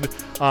fill in.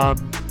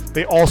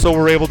 They also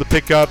were able to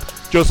pick up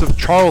Joseph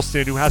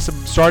Charleston, who has some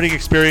starting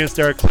experience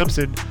there at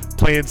Clemson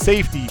playing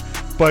safety.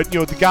 But,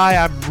 the guy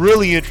I'm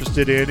really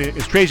interested in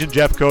is Trajan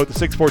Jeffcoat, the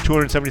 6'4",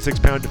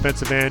 276-pound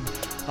defensive end.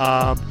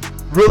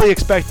 Really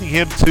expecting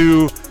him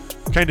to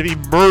kind of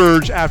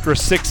emerge after a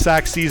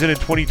 6-sack season in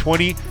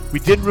 2020. We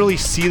didn't really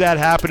see that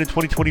happen in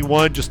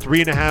 2021, just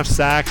 3.5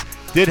 sacks.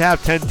 Did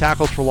have 10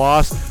 tackles for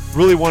loss.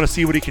 Really want to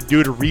see what he can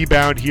do to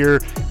rebound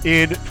here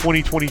in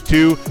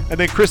 2022. And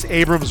then Chris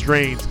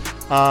Abrams-Drains.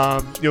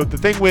 The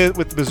thing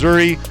with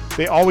Missouri,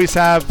 they always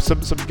have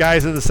some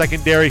guys in the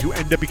secondary who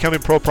end up becoming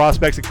pro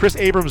prospects. And Chris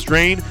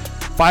Abrams-Drain,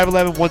 5'11",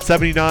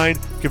 179,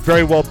 could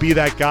very well be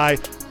that guy.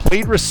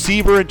 Played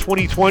receiver in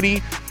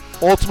 2020,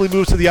 ultimately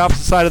moves to the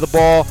opposite side of the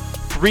ball.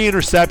 3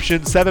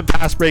 interceptions, 7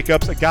 pass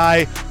breakups. A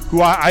guy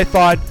who I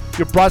thought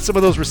brought some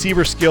of those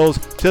receiver skills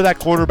to that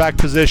cornerback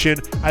position.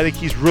 I think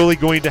he's really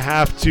going to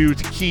have to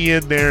key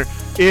in there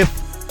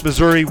if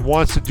Missouri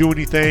wants to do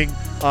anything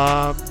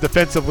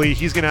defensively.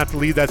 He's going to have to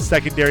lead that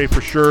secondary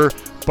for sure.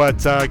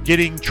 But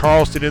getting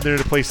Charleston in there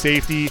to play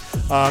safety,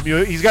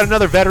 he's got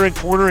another veteran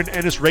corner in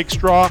Ennis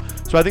Rakestraw.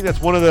 So I think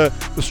that's one of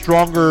the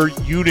stronger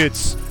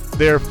units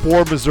there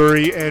for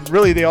Missouri. And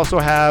really, they also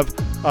have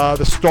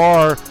the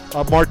star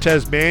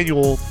Martez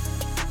Manuel,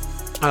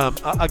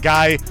 a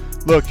guy.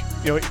 Look,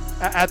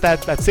 at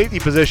that safety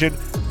position,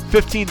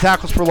 15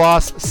 tackles for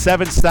loss,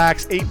 7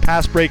 sacks, 8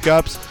 pass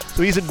breakups.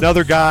 So he's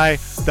another guy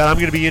that I'm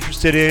going to be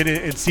interested in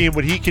and seeing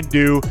what he can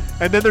do.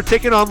 And then they're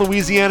taking on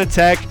Louisiana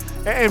Tech.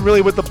 And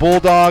really with the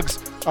Bulldogs,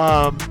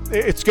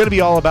 it's going to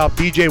be all about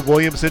B.J.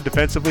 Williamson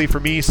defensively for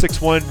me.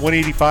 6'1",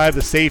 185,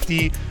 the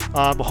safety,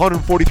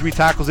 143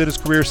 tackles in his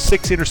career,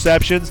 6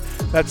 interceptions.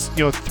 That's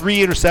 3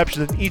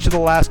 interceptions in each of the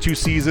last 2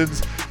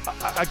 seasons.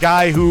 A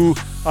guy who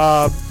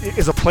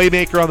is a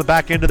playmaker on the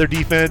back end of their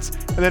defense.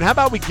 And then how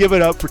about we give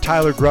it up for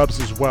Tyler Grubbs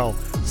as well?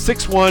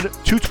 6'1",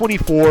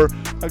 224,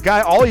 a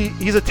guy.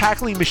 He's a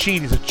tackling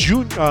machine. He's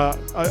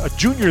a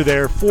junior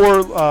there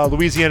for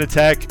Louisiana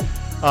Tech.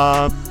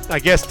 I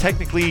guess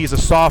technically he's a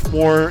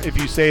sophomore if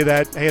you say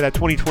that, hey, that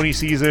 2020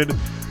 season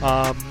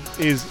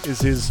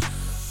is his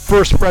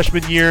first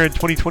freshman year and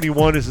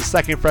 2021 is his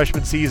second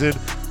freshman season,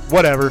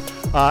 whatever.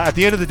 At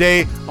the end of the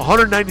day,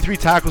 193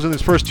 tackles in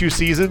his first 2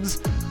 seasons,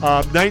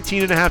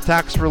 19.5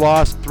 tackles for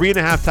loss,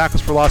 3.5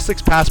 tackles for loss,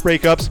 6 pass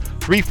breakups,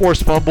 3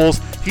 forced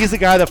fumbles. He's the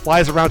guy that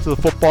flies around to the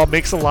football,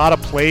 makes a lot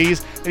of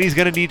plays, and he's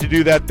going to need to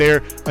do that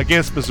there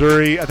against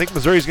Missouri. I think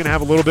Missouri's going to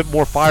have a little bit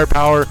more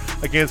firepower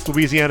against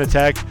Louisiana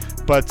Tech,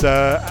 but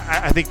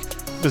I think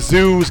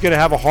Mizzou is going to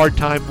have a hard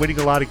time winning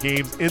a lot of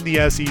games in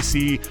the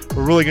SEC.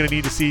 We're really going to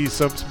need to see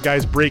some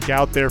guys break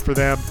out there for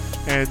them,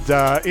 and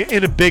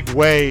in a big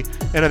way.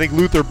 And I think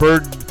Luther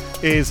Burden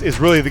is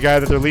really the guy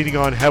that they're leaning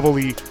on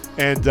heavily,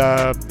 and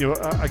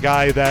a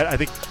guy that I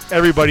think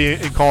everybody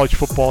in college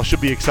football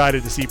should be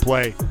excited to see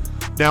play.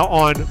 Now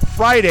on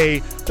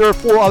Friday, there are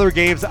 4 other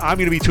games that I'm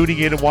going to be tuning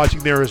in and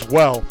watching there as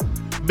well.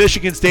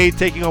 Michigan State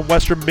taking on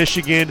Western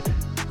Michigan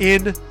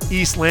in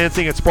East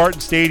Lansing at Spartan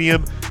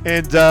Stadium.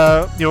 And,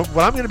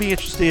 what I'm going to be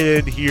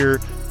interested in here,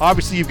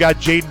 obviously you've got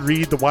Jaden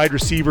Reed, the wide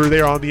receiver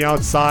there on the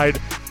outside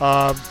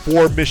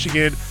for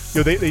Michigan.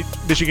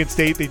 Michigan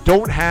State, they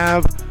don't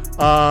have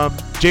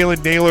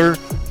Jalen Naylor.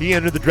 He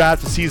entered the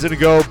draft a season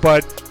ago,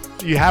 but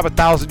you have a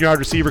 1,000-yard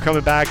receiver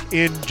coming back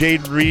in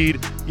Jaden Reed.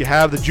 You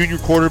have the junior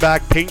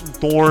quarterback, Peyton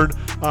Thorne,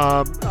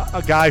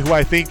 a guy who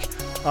I think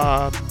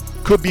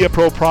could be a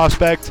pro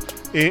prospect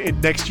in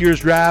next year's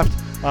draft.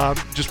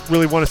 Just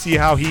really want to see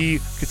how he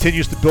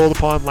continues to build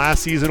upon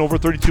last season, over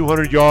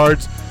 3,200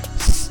 yards,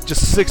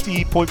 just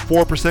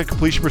 60.4%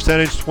 completion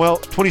percentage,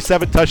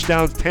 27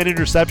 touchdowns, 10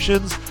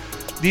 interceptions.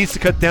 Needs to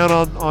cut down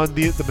on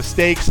the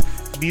mistakes,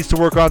 needs to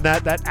work on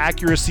that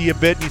accuracy a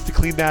bit, needs to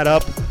clean that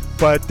up,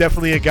 but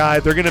definitely a guy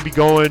they're going to be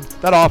going.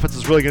 That offense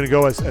is really going to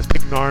go as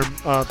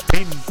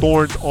Peyton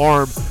Thorne's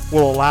arm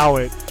will allow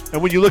it.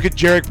 And when you look at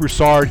Jarek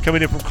Broussard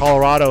coming in from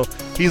Colorado,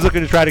 he's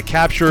looking to try to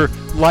capture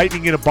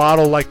lightning in a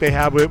bottle like they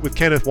have with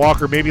Kenneth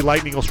Walker. Maybe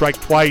lightning will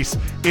strike twice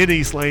in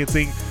East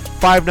Lansing.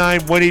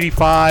 5'9",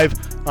 185,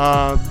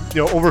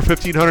 over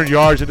 1,500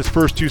 yards in his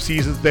first 2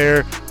 seasons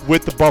there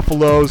with the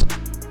Buffaloes.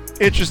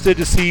 Interested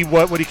to see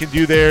what he can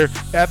do there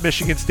at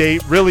Michigan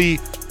State. Really,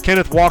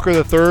 Kenneth Walker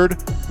III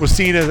was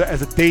seen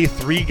as a day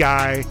 3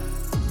 guy,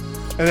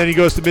 and then he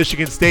goes to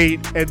Michigan State,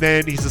 and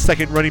then he's the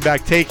second running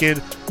back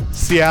taken.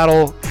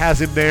 Seattle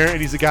has him there,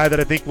 and he's a guy that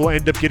I think will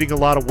end up getting a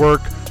lot of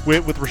work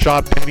with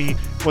Rashad Penny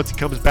once he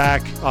comes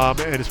back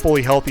and is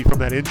fully healthy from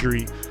that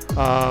injury.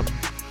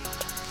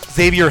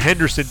 Xavier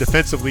Henderson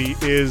defensively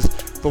is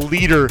the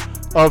leader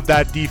of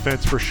that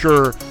defense for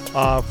sure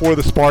for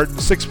the Spartans.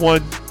 6'1",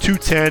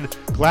 210.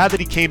 Glad that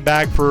he came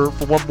back for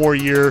one more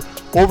year.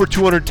 Over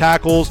 200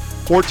 tackles,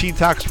 14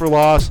 tackles for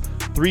loss,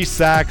 3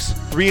 sacks,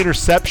 3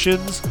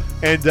 interceptions,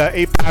 and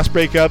 8 pass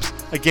breakups.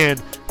 Again,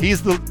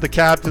 he's the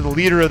captain, the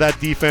leader of that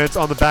defense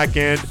on the back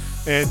end,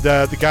 and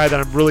the guy that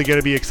I'm really going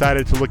to be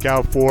excited to look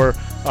out for,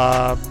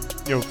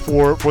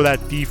 for that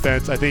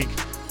defense. I think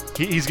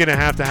he's going to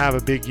have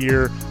a big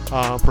year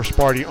for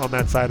Sparty on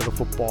that side of the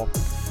football.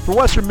 For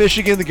Western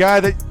Michigan, the guy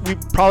that we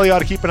probably ought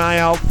to keep an eye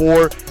out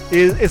for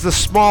is a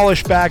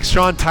smallish back,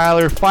 Sean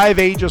Tyler,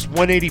 5'8", just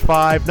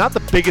 185. Not the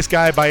biggest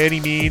guy by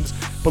any means,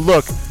 but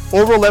look,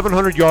 over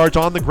 1,100 yards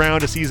on the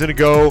ground a season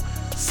ago,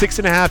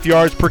 6.5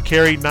 yards per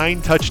carry,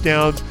 9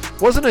 touchdowns.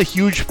 Wasn't a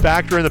huge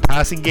factor in the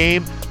passing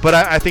game, but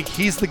I think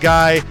he's the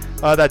guy,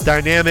 that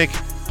dynamic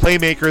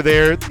playmaker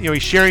there.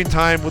 He's sharing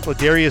time with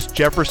Ladarius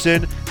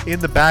Jefferson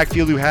in the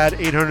backfield, who had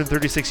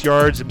 836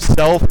 yards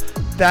himself.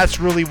 That's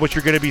really what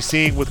you're going to be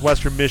seeing with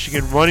Western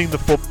Michigan, running the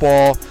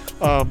football.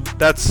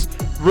 That's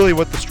really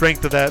what the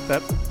strength of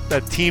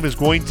that team is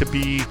going to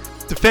be.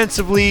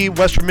 Defensively,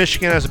 Western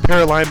Michigan has a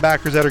pair of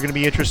linebackers that are going to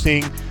be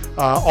interesting.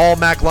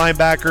 All-MAC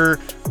linebacker,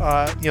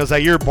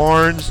 Zaire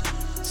Barnes,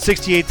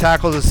 68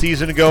 tackles a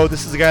season ago.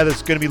 This is a guy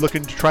that's going to be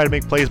looking to try to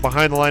make plays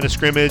behind the line of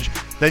scrimmage.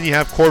 Then you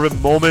have Corbin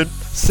Moment,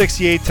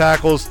 68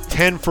 tackles,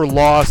 10 for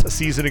loss a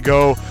season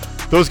ago.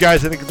 Those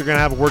guys, I think they're going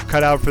to have a work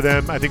cut out for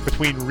them. I think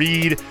between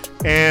Reed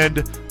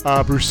and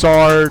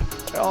Broussard,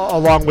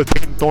 along with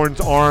Peyton Thorne's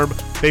arm,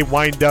 they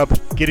wind up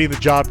getting the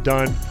job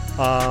done.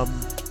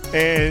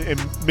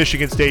 And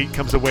Michigan State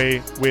comes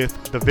away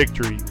with the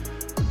victory.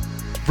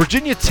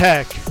 Virginia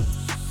Tech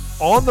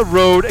on the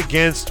road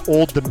against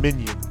Old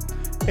Dominion.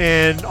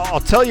 And I'll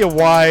tell you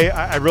why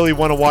I really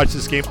want to watch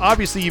this game.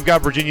 Obviously, you've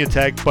got Virginia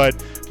Tech, but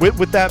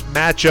with that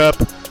matchup,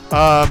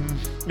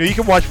 you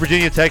can watch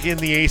Virginia Tech in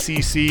the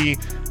ACC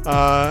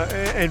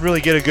and really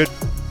get a good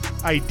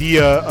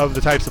idea of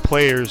the types of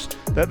players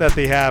that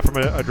they have from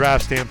a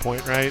draft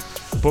standpoint, right?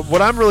 But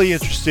what I'm really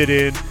interested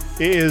in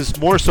is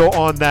more so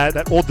on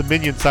that Old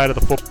Dominion side of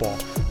the football.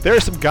 There are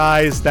some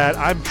guys that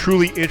I'm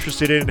truly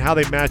interested in how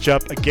they match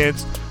up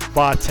against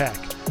Va-Tech.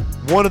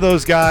 One of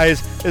those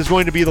guys is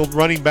going to be the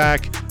running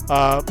back,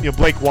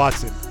 Blake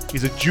Watson.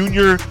 He's a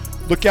junior.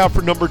 Look out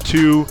for number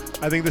 2.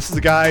 I think this is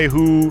a guy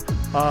who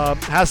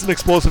has some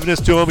explosiveness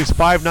to him. He's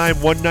 5'9",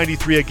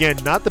 193. Again,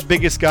 not the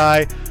biggest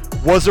guy.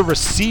 Was a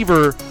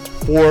receiver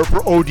for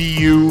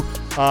ODU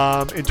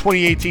in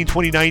 2018,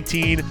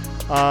 2019.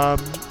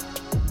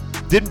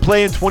 Didn't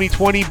play in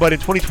 2020, but in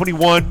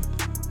 2021,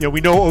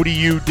 we know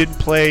ODU didn't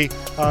play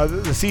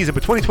the season.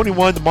 But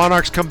 2021, the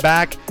Monarchs come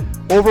back,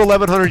 over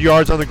 1,100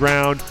 yards on the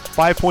ground,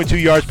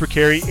 5.2 yards per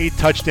carry, 8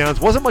 touchdowns.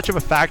 Wasn't much of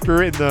a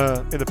factor in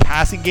the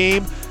passing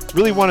game.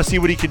 Really want to see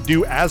what he can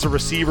do as a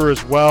receiver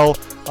as well.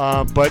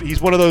 But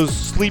he's one of those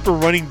sleeper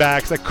running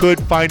backs that could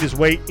find his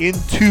way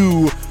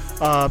into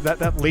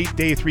that late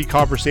day 3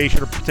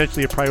 conversation, or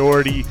potentially a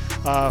priority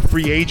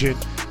free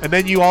agent. And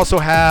then you also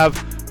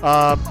have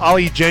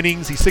Ollie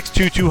Jennings. He's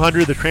 6'2",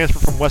 200, the transfer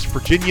from West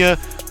Virginia.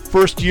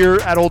 First year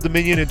at Old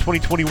Dominion in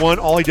 2021.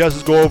 All he does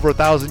is go over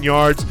 1,000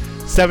 yards,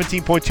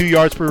 17.2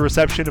 yards per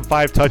reception and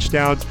 5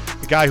 touchdowns.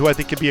 A guy who I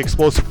think can be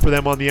explosive for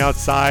them on the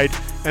outside.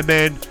 And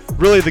then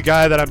really the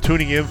guy that I'm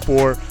tuning in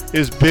for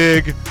is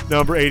big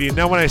number 80. And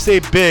now when I say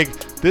big,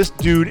 this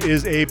dude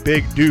is a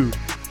big dude.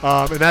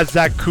 And that's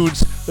Zach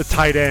Kuntz, the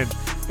tight end.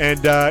 And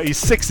he's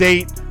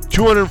 6'8",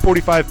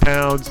 245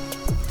 pounds.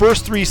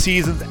 First 3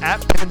 seasons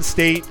at Penn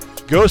State.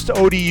 Goes to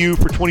ODU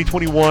for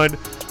 2021.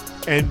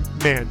 And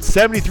man,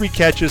 73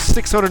 catches,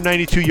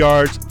 692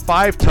 yards,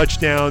 5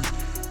 touchdowns.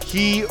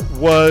 He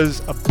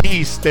was a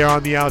beast there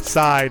on the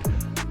outside.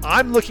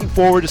 I'm looking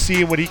forward to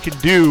seeing what he can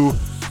do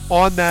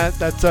on that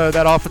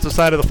offensive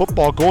side of the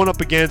football, going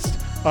up against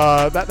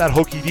that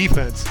Hokie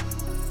defense.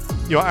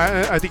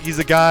 I think he's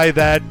a guy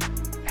that,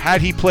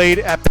 had he played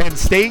at Penn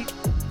State,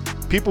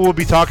 people will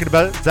be talking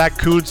about Zach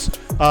Kuntz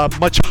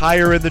much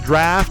higher in the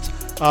draft.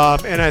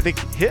 And I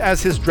think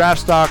as his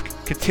draft stock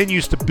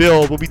continues to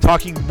build, we'll be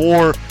talking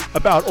more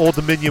about Old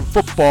Dominion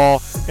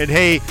football. And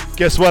hey,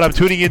 guess what? I'm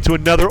tuning into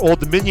another Old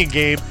Dominion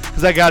game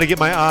because I got to get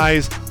my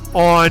eyes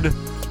on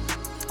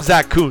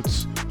Zach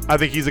Kuntz. I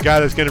think he's a guy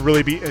that's going to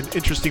really be an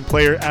interesting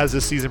player as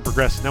this season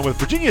progresses. Now with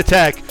Virginia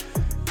Tech,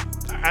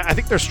 I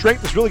think their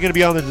strength is really going to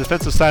be on the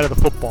defensive side of the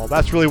football.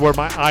 That's really where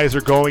my eyes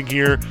are going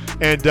here.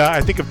 And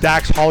I think of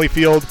Dax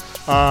Hollyfield,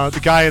 the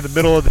guy in the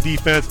middle of the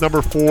defense,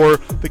 number 4,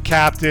 the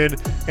captain,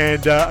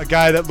 and a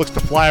guy that looks to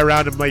fly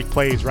around and make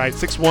plays, right?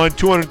 6'1",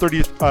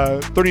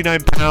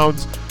 239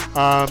 pounds.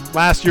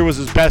 Last year was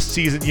his best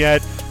season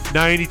yet.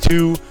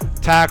 92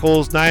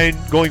 tackles, 9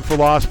 going for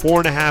loss,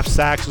 4.5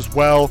 sacks as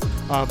well.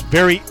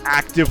 Very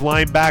active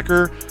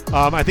linebacker.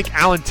 I think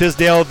Alan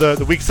Tisdale,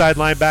 the weak side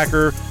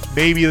linebacker,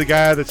 maybe the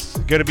guy that's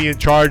going to be in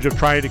charge of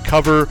trying to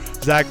cover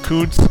Zach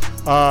Kuntz.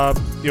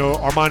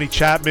 Armani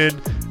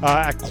Chapman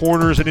at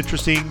corner is an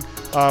interesting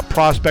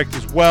prospect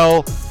as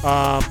well.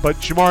 But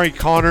Shamari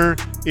Connor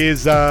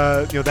is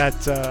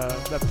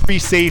that free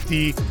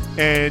safety,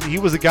 and he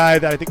was a guy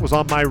that I think was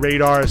on my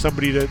radar as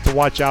somebody to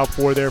watch out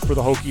for there for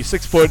the Hokies.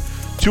 6 foot,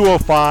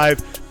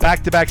 205,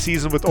 back-to-back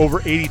season with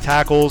over 80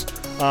 tackles,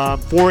 4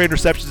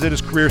 interceptions in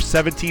his career,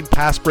 17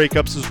 pass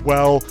breakups as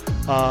well.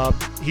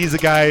 He's a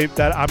guy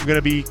that I'm going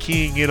to be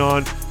keying in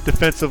on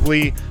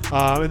defensively.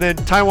 And then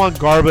Taiwan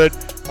Garbutt,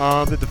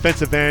 the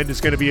defensive end, is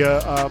going to be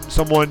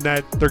someone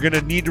that they're going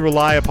to need to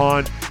rely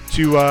upon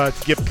to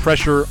get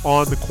pressure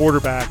on the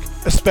quarterback,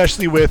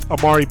 especially with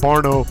Amari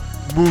Barno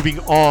moving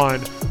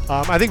on.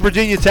 I think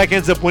Virginia Tech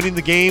ends up winning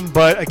the game,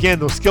 but again,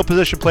 those skill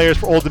position players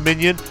for Old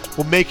Dominion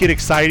will make it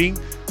exciting,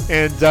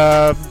 and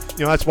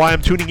that's why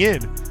I'm tuning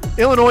in.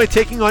 Illinois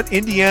taking on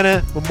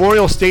Indiana,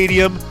 Memorial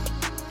Stadium,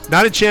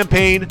 not in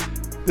Champaign.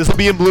 This will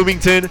be in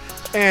Bloomington.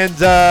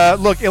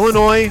 And look,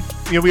 Illinois,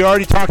 we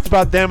already talked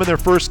about them in their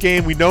first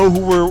game. We know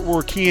who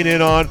we're keying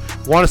in on.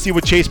 Want to see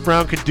what Chase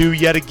Brown can do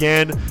yet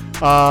again.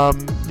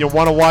 Want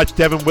to watch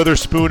Devin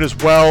Witherspoon as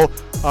well.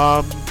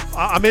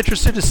 I'm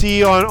interested to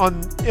see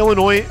on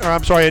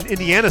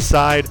Indiana's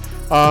side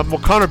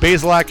what Connor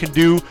Bazelak can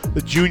do,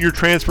 the junior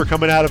transfer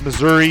coming out of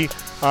Missouri.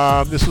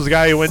 This was a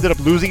guy who ended up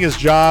losing his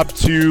job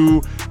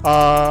to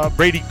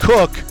Brady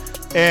Cook,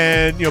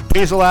 and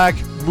Bazelak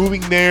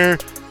moving there.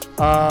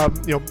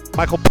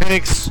 Michael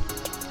Penix,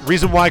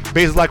 reason why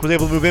Bazelak was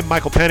able to move in,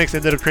 Michael Penix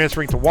ended up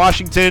transferring to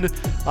Washington.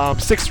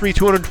 6'3",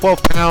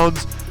 212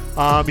 pounds.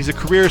 He's a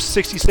career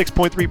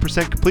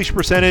 66.3% completion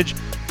percentage,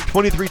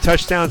 23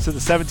 touchdowns to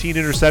the 17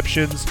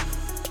 interceptions.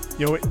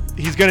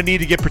 He's going to need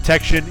to get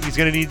protection. He's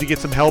going to need to get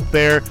some help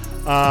there.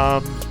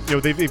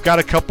 They've got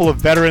a couple of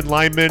veteran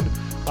linemen,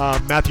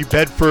 Matthew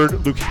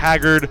Bedford, Luke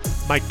Haggard,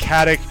 Mike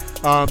Caddick.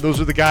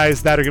 Those are the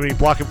guys that are going to be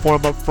blocking for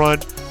him up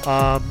front.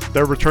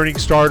 They're returning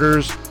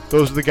starters.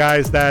 Those are the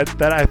guys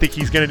that I think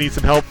he's going to need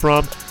some help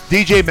from.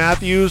 DJ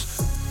Matthews,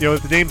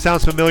 if the name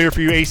sounds familiar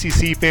for you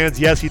ACC fans,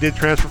 yes, he did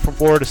transfer from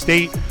Florida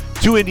State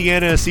to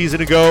Indiana a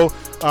season ago.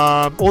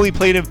 Only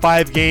played in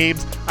 5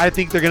 games. I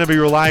think they're going to be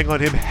relying on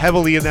him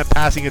heavily in that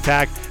passing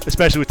attack,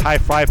 especially with Ty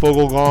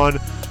Freifogel gone.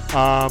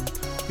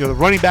 The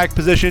running back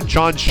position,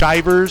 Shaun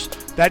Shivers,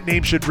 that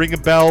name should ring a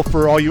bell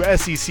for all you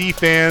SEC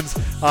fans.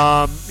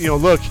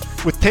 Look,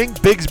 with Tank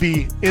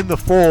Bigsby in the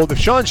fold, if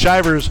Shaun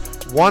Shivers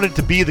wanted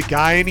to be the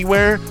guy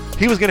anywhere,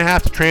 he was going to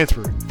have to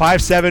transfer.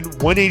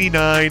 5'7",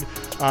 189,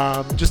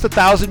 just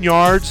 1,000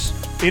 yards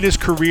in his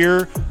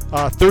career,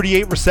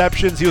 38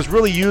 receptions. He was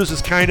really used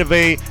as kind of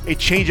a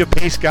change of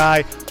pace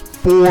guy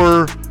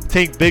for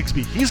Tank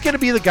Bigsby. He's going to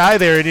be the guy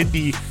there in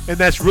Indy, and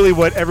that's really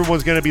what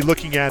everyone's going to be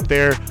looking at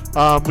there.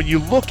 When you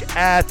look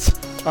at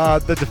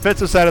the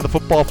defensive side of the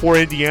football for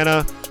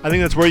Indiana, I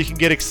think that's where you can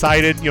get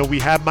excited. We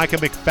have Micah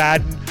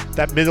McFadden,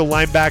 that middle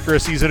linebacker a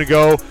season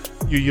ago.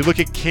 You look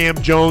at Cam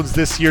Jones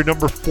this year,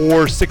 number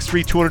 4,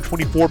 6'3",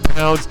 224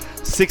 pounds,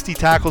 60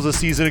 tackles a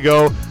season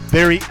ago.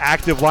 Very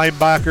active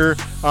linebacker.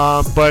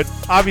 But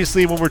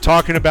obviously when we're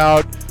talking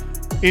about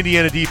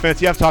Indiana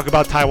defense, you have to talk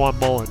about Tywan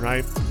Mullen,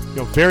 right?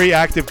 Very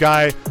active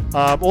guy.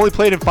 Only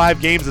played in 5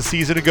 games a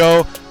season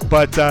ago,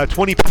 but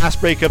 20 pass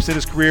breakups in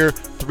his career,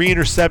 3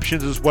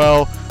 interceptions as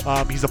well.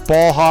 He's a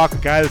ball hawk, a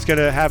guy that's going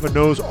to have a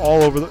nose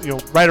all over,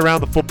 right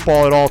around the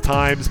football at all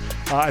times.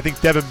 I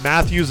think Devin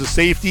Matthews, the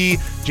safety,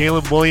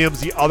 Jalen Williams,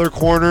 the other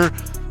corner.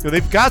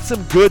 They've got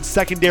some good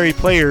secondary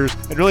players,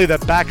 and really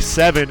that back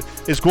 7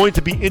 is going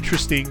to be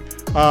interesting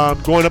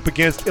going up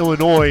against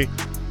Illinois.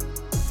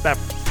 That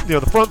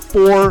the front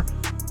 4.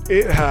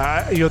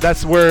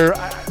 That's where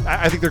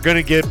I think they're going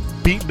to get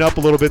beaten up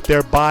a little bit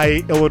there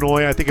by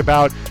Illinois. I think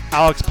about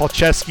Alex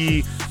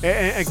Palczewski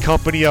and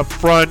company up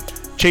front.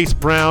 Chase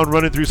Brown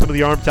running through some of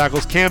the arm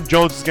tackles. Cam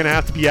Jones is going to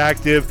have to be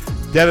active.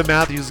 Devin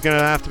Matthews is going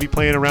to have to be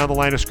playing around the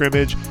line of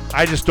scrimmage.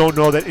 I just don't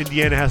know that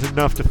Indiana has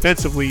enough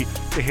defensively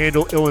to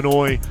handle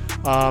Illinois.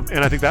 And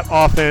I think that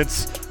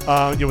offense,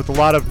 with a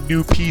lot of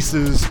new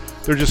pieces,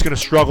 they're just going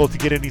to struggle to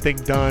get anything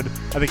done.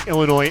 I think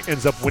Illinois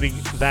ends up winning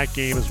that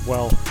game as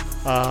well.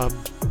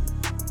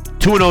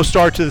 2-0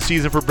 start to the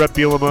season for Brett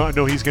Bielema. I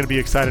know he's going to be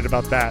excited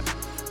about that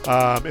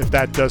if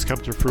that does come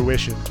to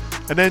fruition.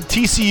 And then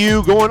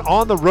TCU going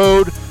on the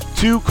road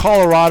to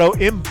Colorado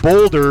in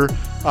Boulder.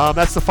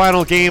 That's the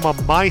final game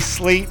on my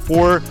slate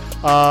for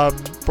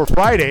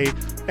Friday.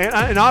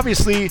 And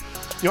obviously,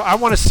 I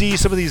want to see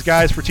some of these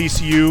guys for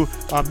TCU.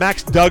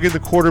 Max Duggan, the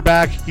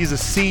quarterback, he's a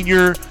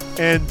senior,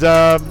 and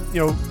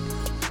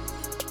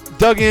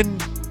Duggan,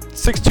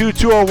 6'2",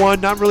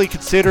 201, not really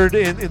considered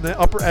in the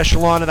upper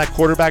echelon of that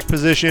quarterback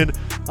position.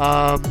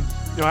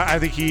 I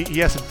think he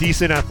has some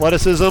decent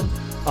athleticism.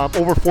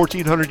 Over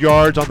 1,400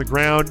 yards on the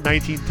ground,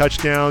 19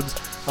 touchdowns.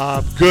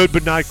 Good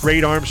but not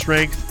great arm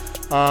strength.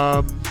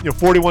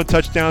 41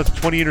 touchdowns,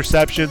 20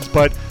 interceptions,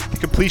 but the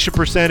completion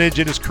percentage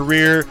in his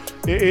career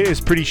is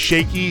pretty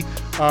shaky.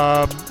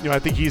 I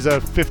think he's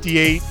a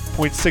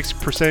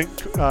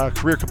 58.6%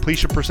 career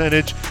completion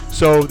percentage,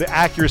 so the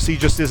accuracy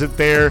just isn't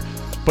there.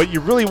 But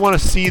you really want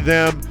to see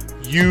them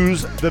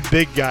use the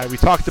big guy. We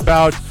talked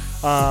about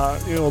a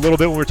little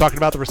bit when we were talking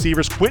about the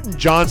receivers. Quentin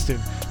Johnston,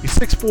 he's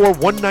 6'4",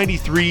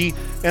 193,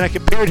 and I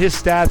compared his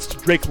stats to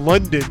Drake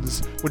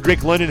London's when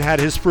Drake London had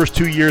his first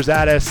 2 years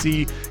at SC.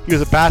 He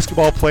was a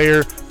basketball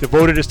player,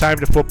 devoted his time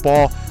to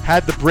football,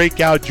 had the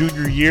breakout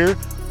junior year.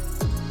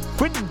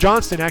 Quentin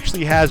Johnston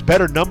actually has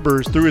better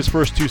numbers through his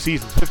first 2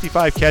 seasons.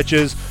 55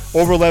 catches,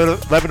 over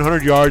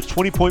 1,100 yards,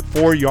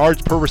 20.4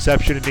 yards per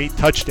reception, and 8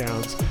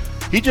 touchdowns.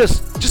 He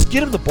just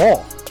get him the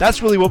ball.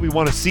 That's really what we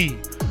want to see.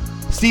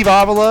 Steve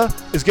Avila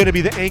is going to be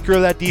the anchor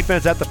of that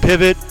defense at the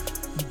pivot.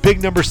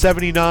 Big number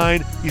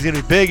 79. He's going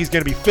to be big. He's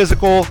going to be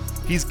physical.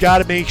 He's got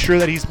to make sure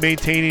that he's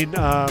maintaining,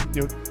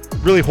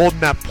 really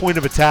holding that point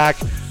of attack.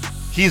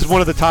 He's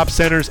one of the top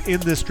centers in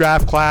this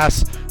draft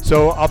class,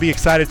 so I'll be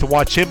excited to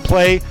watch him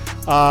play.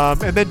 And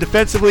then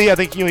defensively, I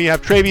think you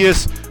have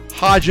Travius,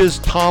 Hodges,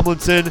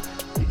 Tomlinson.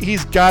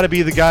 He's got to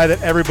be the guy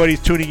that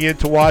everybody's tuning in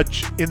to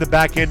watch in the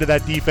back end of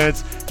that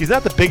defense. He's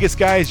not the biggest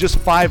guy. He's just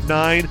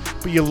 5'9",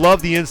 but you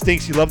love the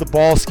instincts. You love the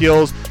ball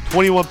skills.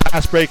 21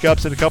 pass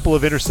breakups and a couple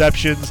of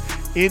interceptions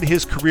in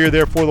his career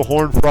there for the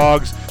Horned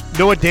Frogs.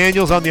 Noah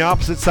Daniels on the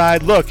opposite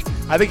side. Look,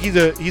 I think he's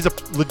a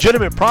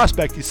legitimate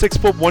prospect. He's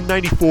 6',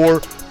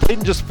 194, played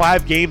in just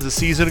 5 games a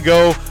season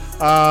ago.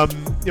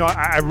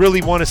 I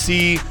really want to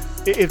see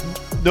if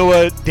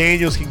Noah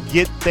Daniels can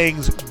get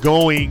things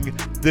going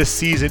this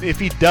season. If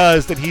he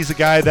does, then he's a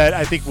guy that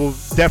I think will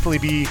definitely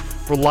be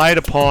relied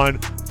upon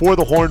for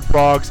the Horned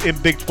Frogs in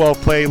Big 12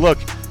 play. Look,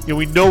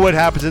 we know what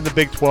happens in the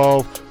Big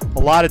 12. A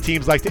lot of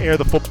teams like to air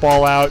the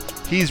football out.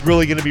 He's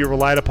really going to be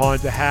relied upon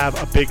to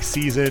have a big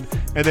season.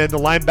 And then the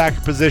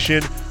linebacker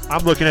position,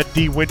 I'm looking at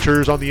D.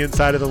 Winters on the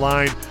inside of the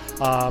line.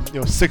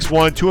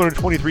 6'1",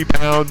 223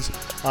 pounds,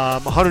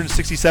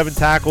 167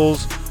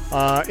 tackles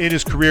in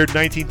his career,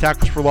 19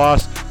 tackles for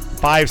loss,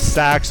 5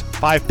 sacks,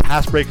 5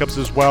 pass breakups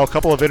as well, a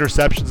couple of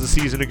interceptions a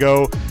season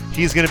ago.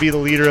 He's going to be the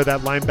leader of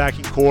that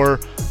linebacking core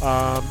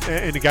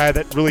and a guy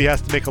that really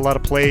has to make a lot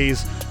of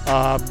plays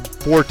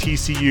for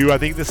TCU. I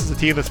think this is a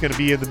team that's going to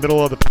be in the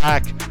middle of the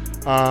pack,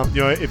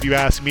 if you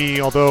ask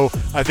me, although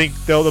I think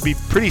they'll be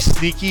pretty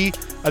sneaky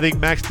I think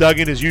Max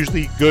Duggan is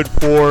usually good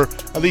for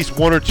at least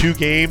 1 or 2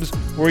 games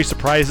where he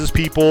surprises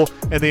people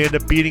and they end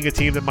up beating a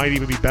team that might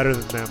even be better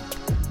than them.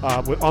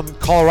 On the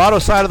Colorado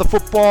side of the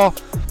football,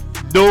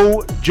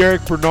 no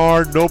Jarek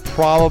Bernard, no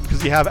problem,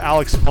 because you have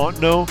Alex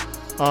Fontenot.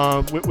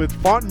 With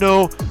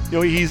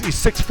Fontenot, he's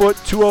 6 foot,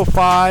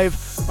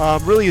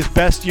 205. Really, his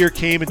best year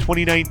came in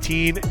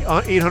 2019,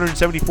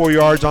 874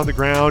 yards on the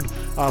ground,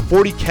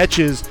 40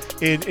 catches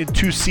in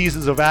 2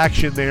 seasons of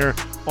action there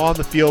on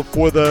the field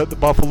for the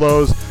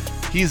Buffaloes.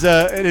 He's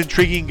an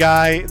intriguing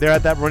guy there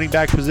at that running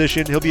back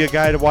position. He'll be a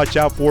guy to watch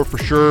out for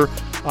sure.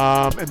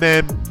 And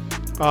then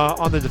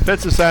on the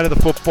defensive side of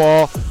the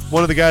football,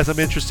 one of the guys I'm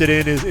interested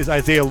in is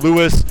Isaiah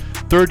Lewis,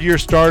 third-year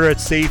starter at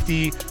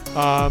safety.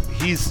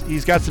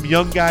 He's got some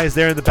young guys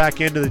there in the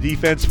back end of the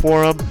defense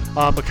for him.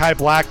 Mekhi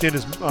Blackton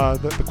is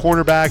the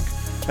cornerback,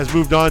 has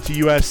moved on to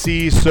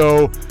USC,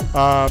 so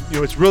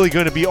it's really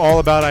going to be all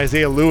about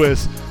Isaiah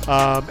Lewis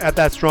at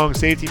that strong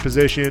safety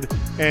position,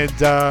 and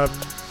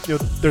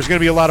there's going to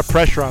be a lot of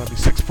pressure on him.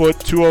 He's 6 foot,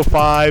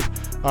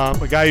 205,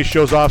 a guy who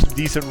shows off some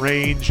decent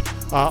range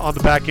on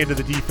the back end of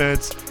the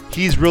defense.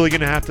 He's really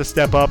going to have to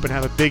step up and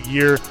have a big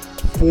year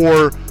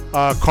for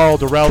Karl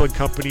Dorrell and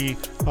company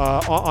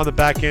on the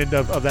back end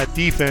of that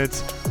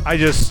defense.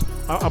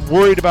 I'm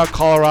worried about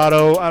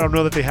Colorado. I don't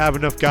know that they have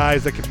enough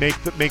guys that can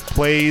make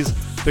plays.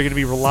 They're going to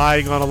be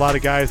relying on a lot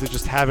of guys that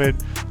just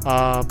haven't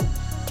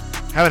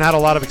had a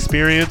lot of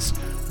experience.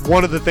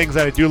 One of the things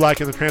that I do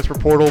like in the transfer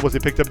portal was they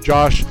picked up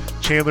Josh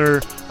Chandler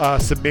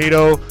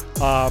Semedo.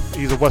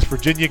 He's a West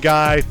Virginia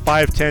guy,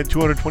 5'10",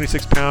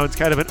 226 pounds,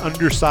 kind of an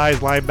undersized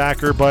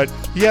linebacker, but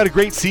he had a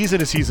great season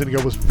a season ago,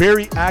 was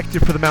very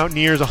active for the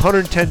Mountaineers,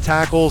 110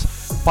 tackles,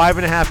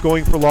 5.5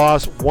 going for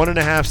loss,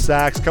 1.5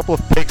 sacks, a couple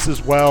of picks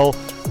as well.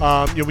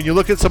 When you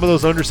look at some of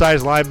those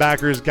undersized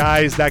linebackers,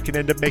 guys that can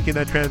end up making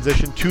that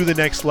transition to the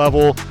next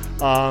level,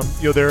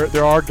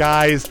 there are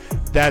guys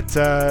that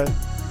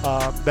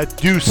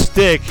do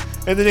stick.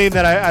 And the name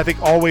that I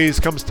think always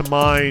comes to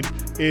mind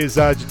is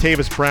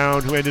Jatavis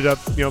Brown, who ended up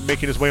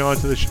making his way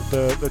onto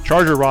the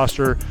Charger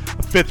roster,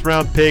 a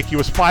 5th-round pick. He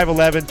was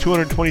 5'11",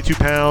 222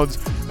 pounds,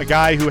 a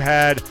guy who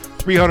had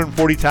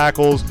 340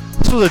 tackles.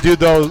 This was a dude,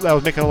 though, that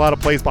was making a lot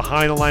of plays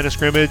behind the line of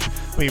scrimmage.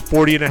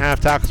 40.5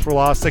 tackles for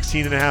loss,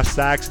 16.5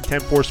 sacks, and 10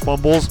 forced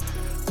fumbles.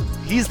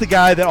 He's the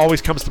guy that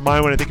always comes to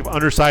mind when I think of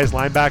undersized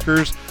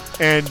linebackers.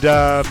 And,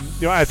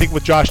 I think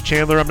with Josh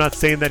Chandler, I'm not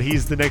saying that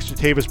he's the next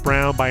Jatavis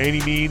Brown by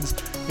any means.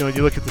 When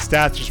you look at the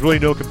stats, there's really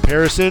no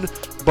comparison.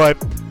 But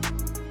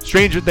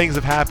stranger things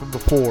have happened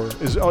before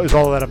is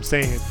all that I'm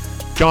saying.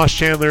 Josh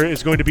Chandler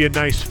is going to be a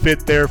nice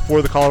fit there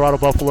for the Colorado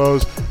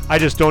Buffaloes. I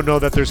just don't know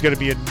that there's going to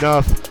be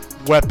enough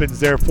weapons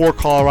there for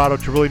Colorado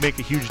to really make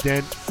a huge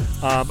dent.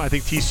 I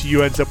think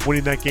TCU ends up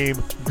winning that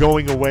game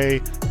going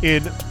away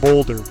in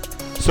Boulder.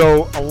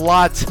 So a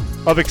lot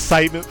of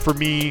excitement for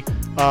me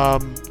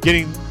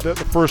getting the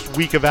first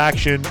week of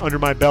action under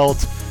my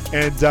belt,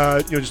 and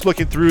just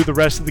looking through the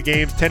rest of the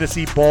games.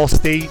 Tennessee, Ball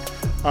State,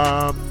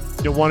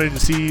 wanted to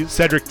see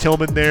Cedric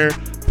Tillman there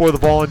for the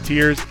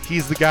Volunteers.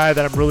 He's the guy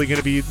that I'm really going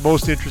to be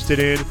most interested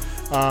in.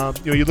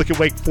 You look at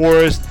Wake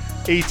Forest,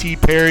 A.T.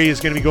 Perry is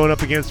going to be going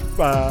up against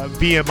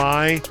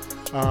VMI.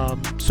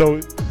 So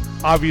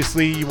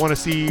obviously you want to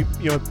see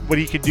what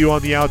he can do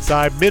on the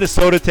outside.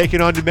 Minnesota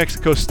taking on New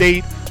Mexico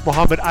State.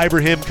 Mohamed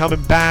Ibrahim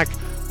coming back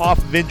off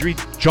of injury.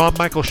 John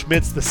Michael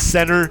Schmitz, the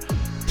center.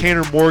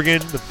 Tanner Morgan,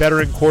 the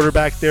veteran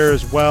quarterback there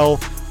as well.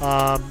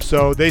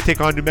 So they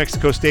take on New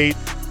Mexico State.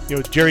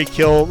 Jerry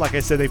Kill, like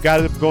I said, they've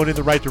got them going in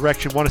the right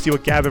direction. Want to see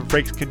what Gavin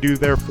Frakes can do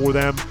there for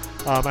them.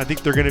 I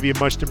think they're going to be a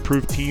much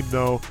improved team,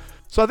 though.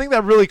 So I think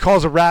that really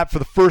calls a wrap for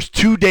the first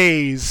 2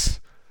 days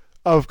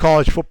of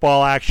college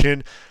football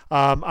action.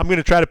 I'm going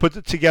to try to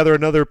put together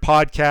another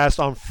podcast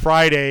on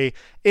Friday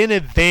in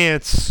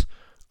advance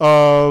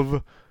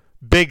of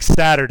Big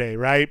Saturday,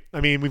 right?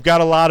 I mean, we've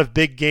got a lot of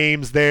big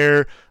games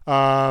there.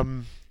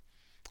 NC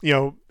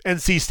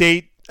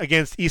State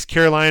against East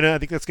Carolina. I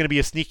think that's going to be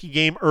a sneaky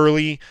game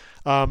early.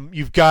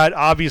 You've got,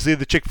 obviously,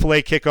 the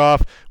Chick-fil-A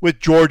kickoff with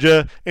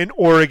Georgia and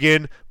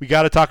Oregon. We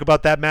got to talk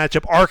about that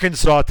matchup.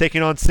 Arkansas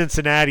taking on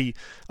Cincinnati.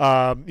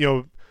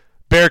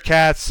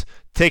 Bearcats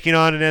taking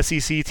on an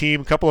SEC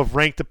team, a couple of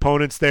ranked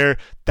opponents there.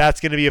 That's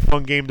going to be a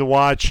fun game to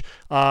watch.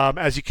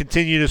 As you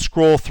continue to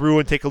scroll through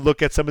and take a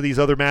look at some of these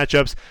other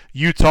matchups,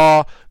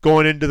 Utah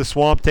going into the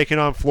Swamp taking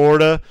on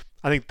Florida.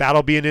 I think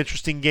that'll be an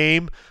interesting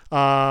game.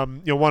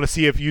 You'll want to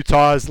see if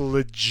Utah is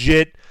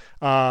legit.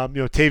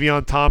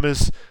 Tavion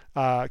Thomas,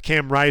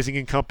 Cam Rising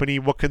and company,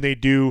 what can they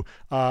do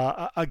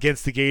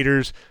against the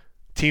Gators?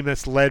 Team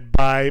that's led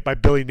by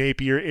Billy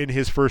Napier in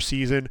his first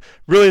season.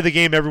 Really, the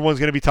game everyone's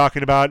going to be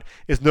talking about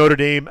is Notre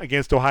Dame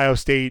against Ohio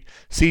State.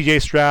 C.J.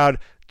 Stroud,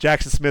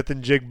 Jackson Smith,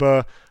 and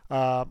Jigba.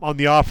 On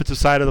the offensive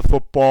side of the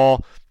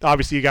football,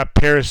 obviously you got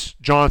Paris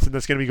Johnson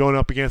that's going to be going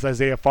up against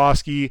Isaiah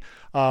Foskey.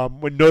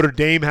 When Notre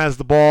Dame has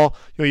the ball,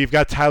 you've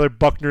got Tyler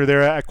Buckner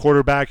there at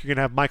quarterback. You're going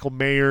to have Michael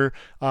Mayer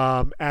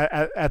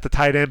at the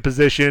tight end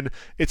position.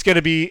 It's going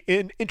to be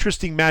an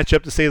interesting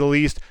matchup, to say the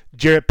least.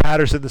 Jarrett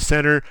Patterson, the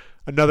center.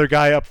 another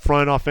guy up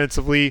front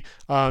offensively,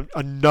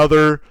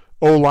 another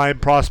O-line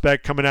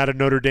prospect coming out of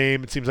Notre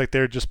Dame. It seems like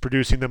they're just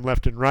producing them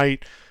left and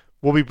right.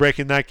 We'll be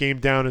breaking that game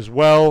down as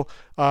well.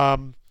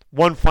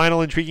 One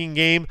final intriguing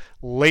game,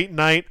 late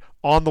night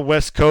on the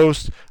West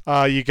Coast.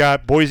 You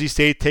got Boise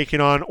State taking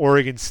on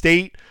Oregon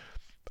State.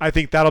 I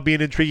think that'll be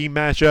an intriguing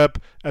matchup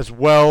as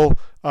well.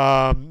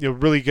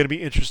 Really going to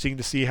be interesting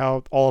to see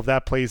how all of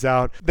that plays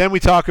out. Then we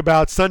talk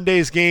about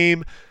Sunday's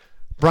game.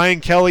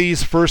 Brian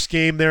Kelly's first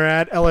game there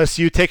at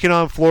LSU, taking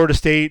on Florida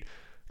State.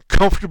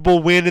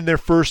 Comfortable win in their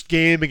first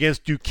game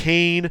against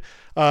Duquesne,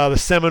 the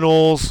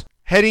Seminoles.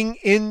 Heading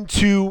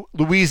into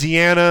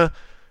Louisiana,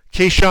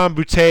 Kayshon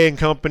Boutte and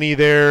company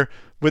there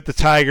with the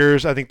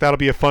Tigers. I think that'll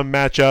be a fun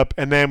matchup.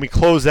 And then we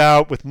close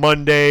out with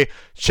Monday,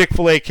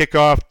 Chick-fil-A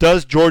kickoff.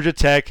 Does Georgia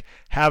Tech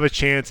have a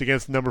chance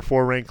against the number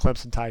 4 ranked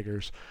Clemson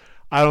Tigers?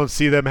 I don't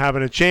see them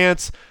having a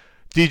chance.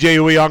 DJ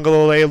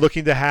Uiagalelei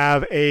looking to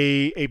have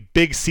a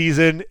big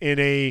season in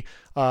a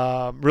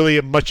really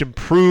a most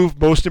improved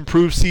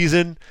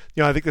season.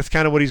 I think that's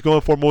kind of what he's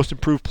going for, most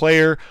improved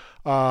player.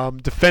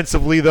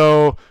 Defensively,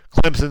 though,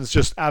 Clemson's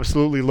just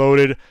absolutely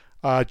loaded.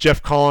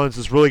 Jeff Collins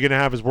is really going to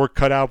have his work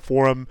cut out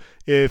for him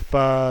if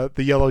the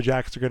Yellow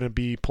Jackets are going to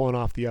be pulling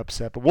off the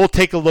upset. But we'll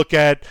take a look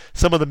at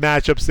some of the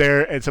matchups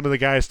there and some of the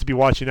guys to be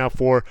watching out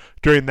for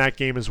during that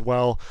game as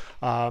well.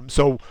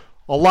 So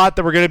a lot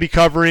that we're going to be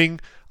covering.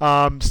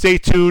 Stay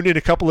tuned. In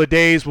a couple of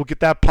days, we'll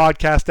get that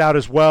podcast out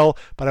as well.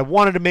 But I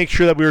wanted to make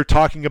sure that we were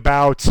talking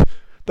about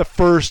the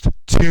first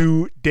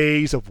 2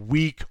 days of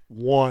week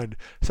 1.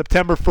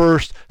 September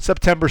 1st,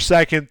 September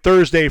 2nd,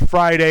 Thursday,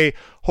 Friday.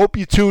 Hope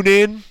you tune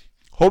in.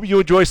 Hope you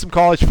enjoy some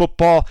college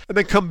football. And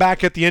then come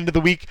back at the end of the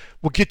week.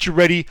 We'll get you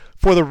ready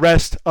for the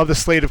rest of the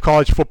slate of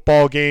college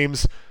football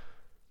games.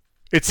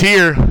 It's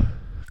here.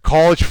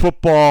 College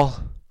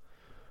football.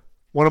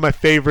 One of my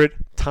favorite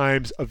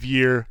times of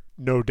year,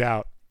 no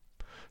doubt.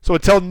 So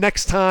until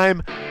next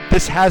time,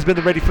 this has been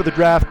the Ready for the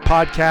Draft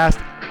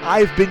podcast.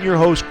 I've been your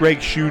host,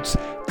 Greg Schutz.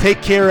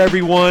 Take care,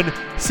 everyone.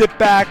 Sit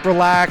back,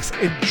 relax,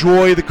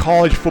 enjoy the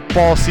college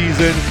football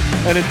season.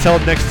 And until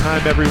next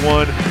time,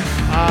 everyone,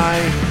 I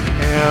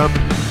am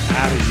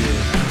out of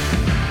here.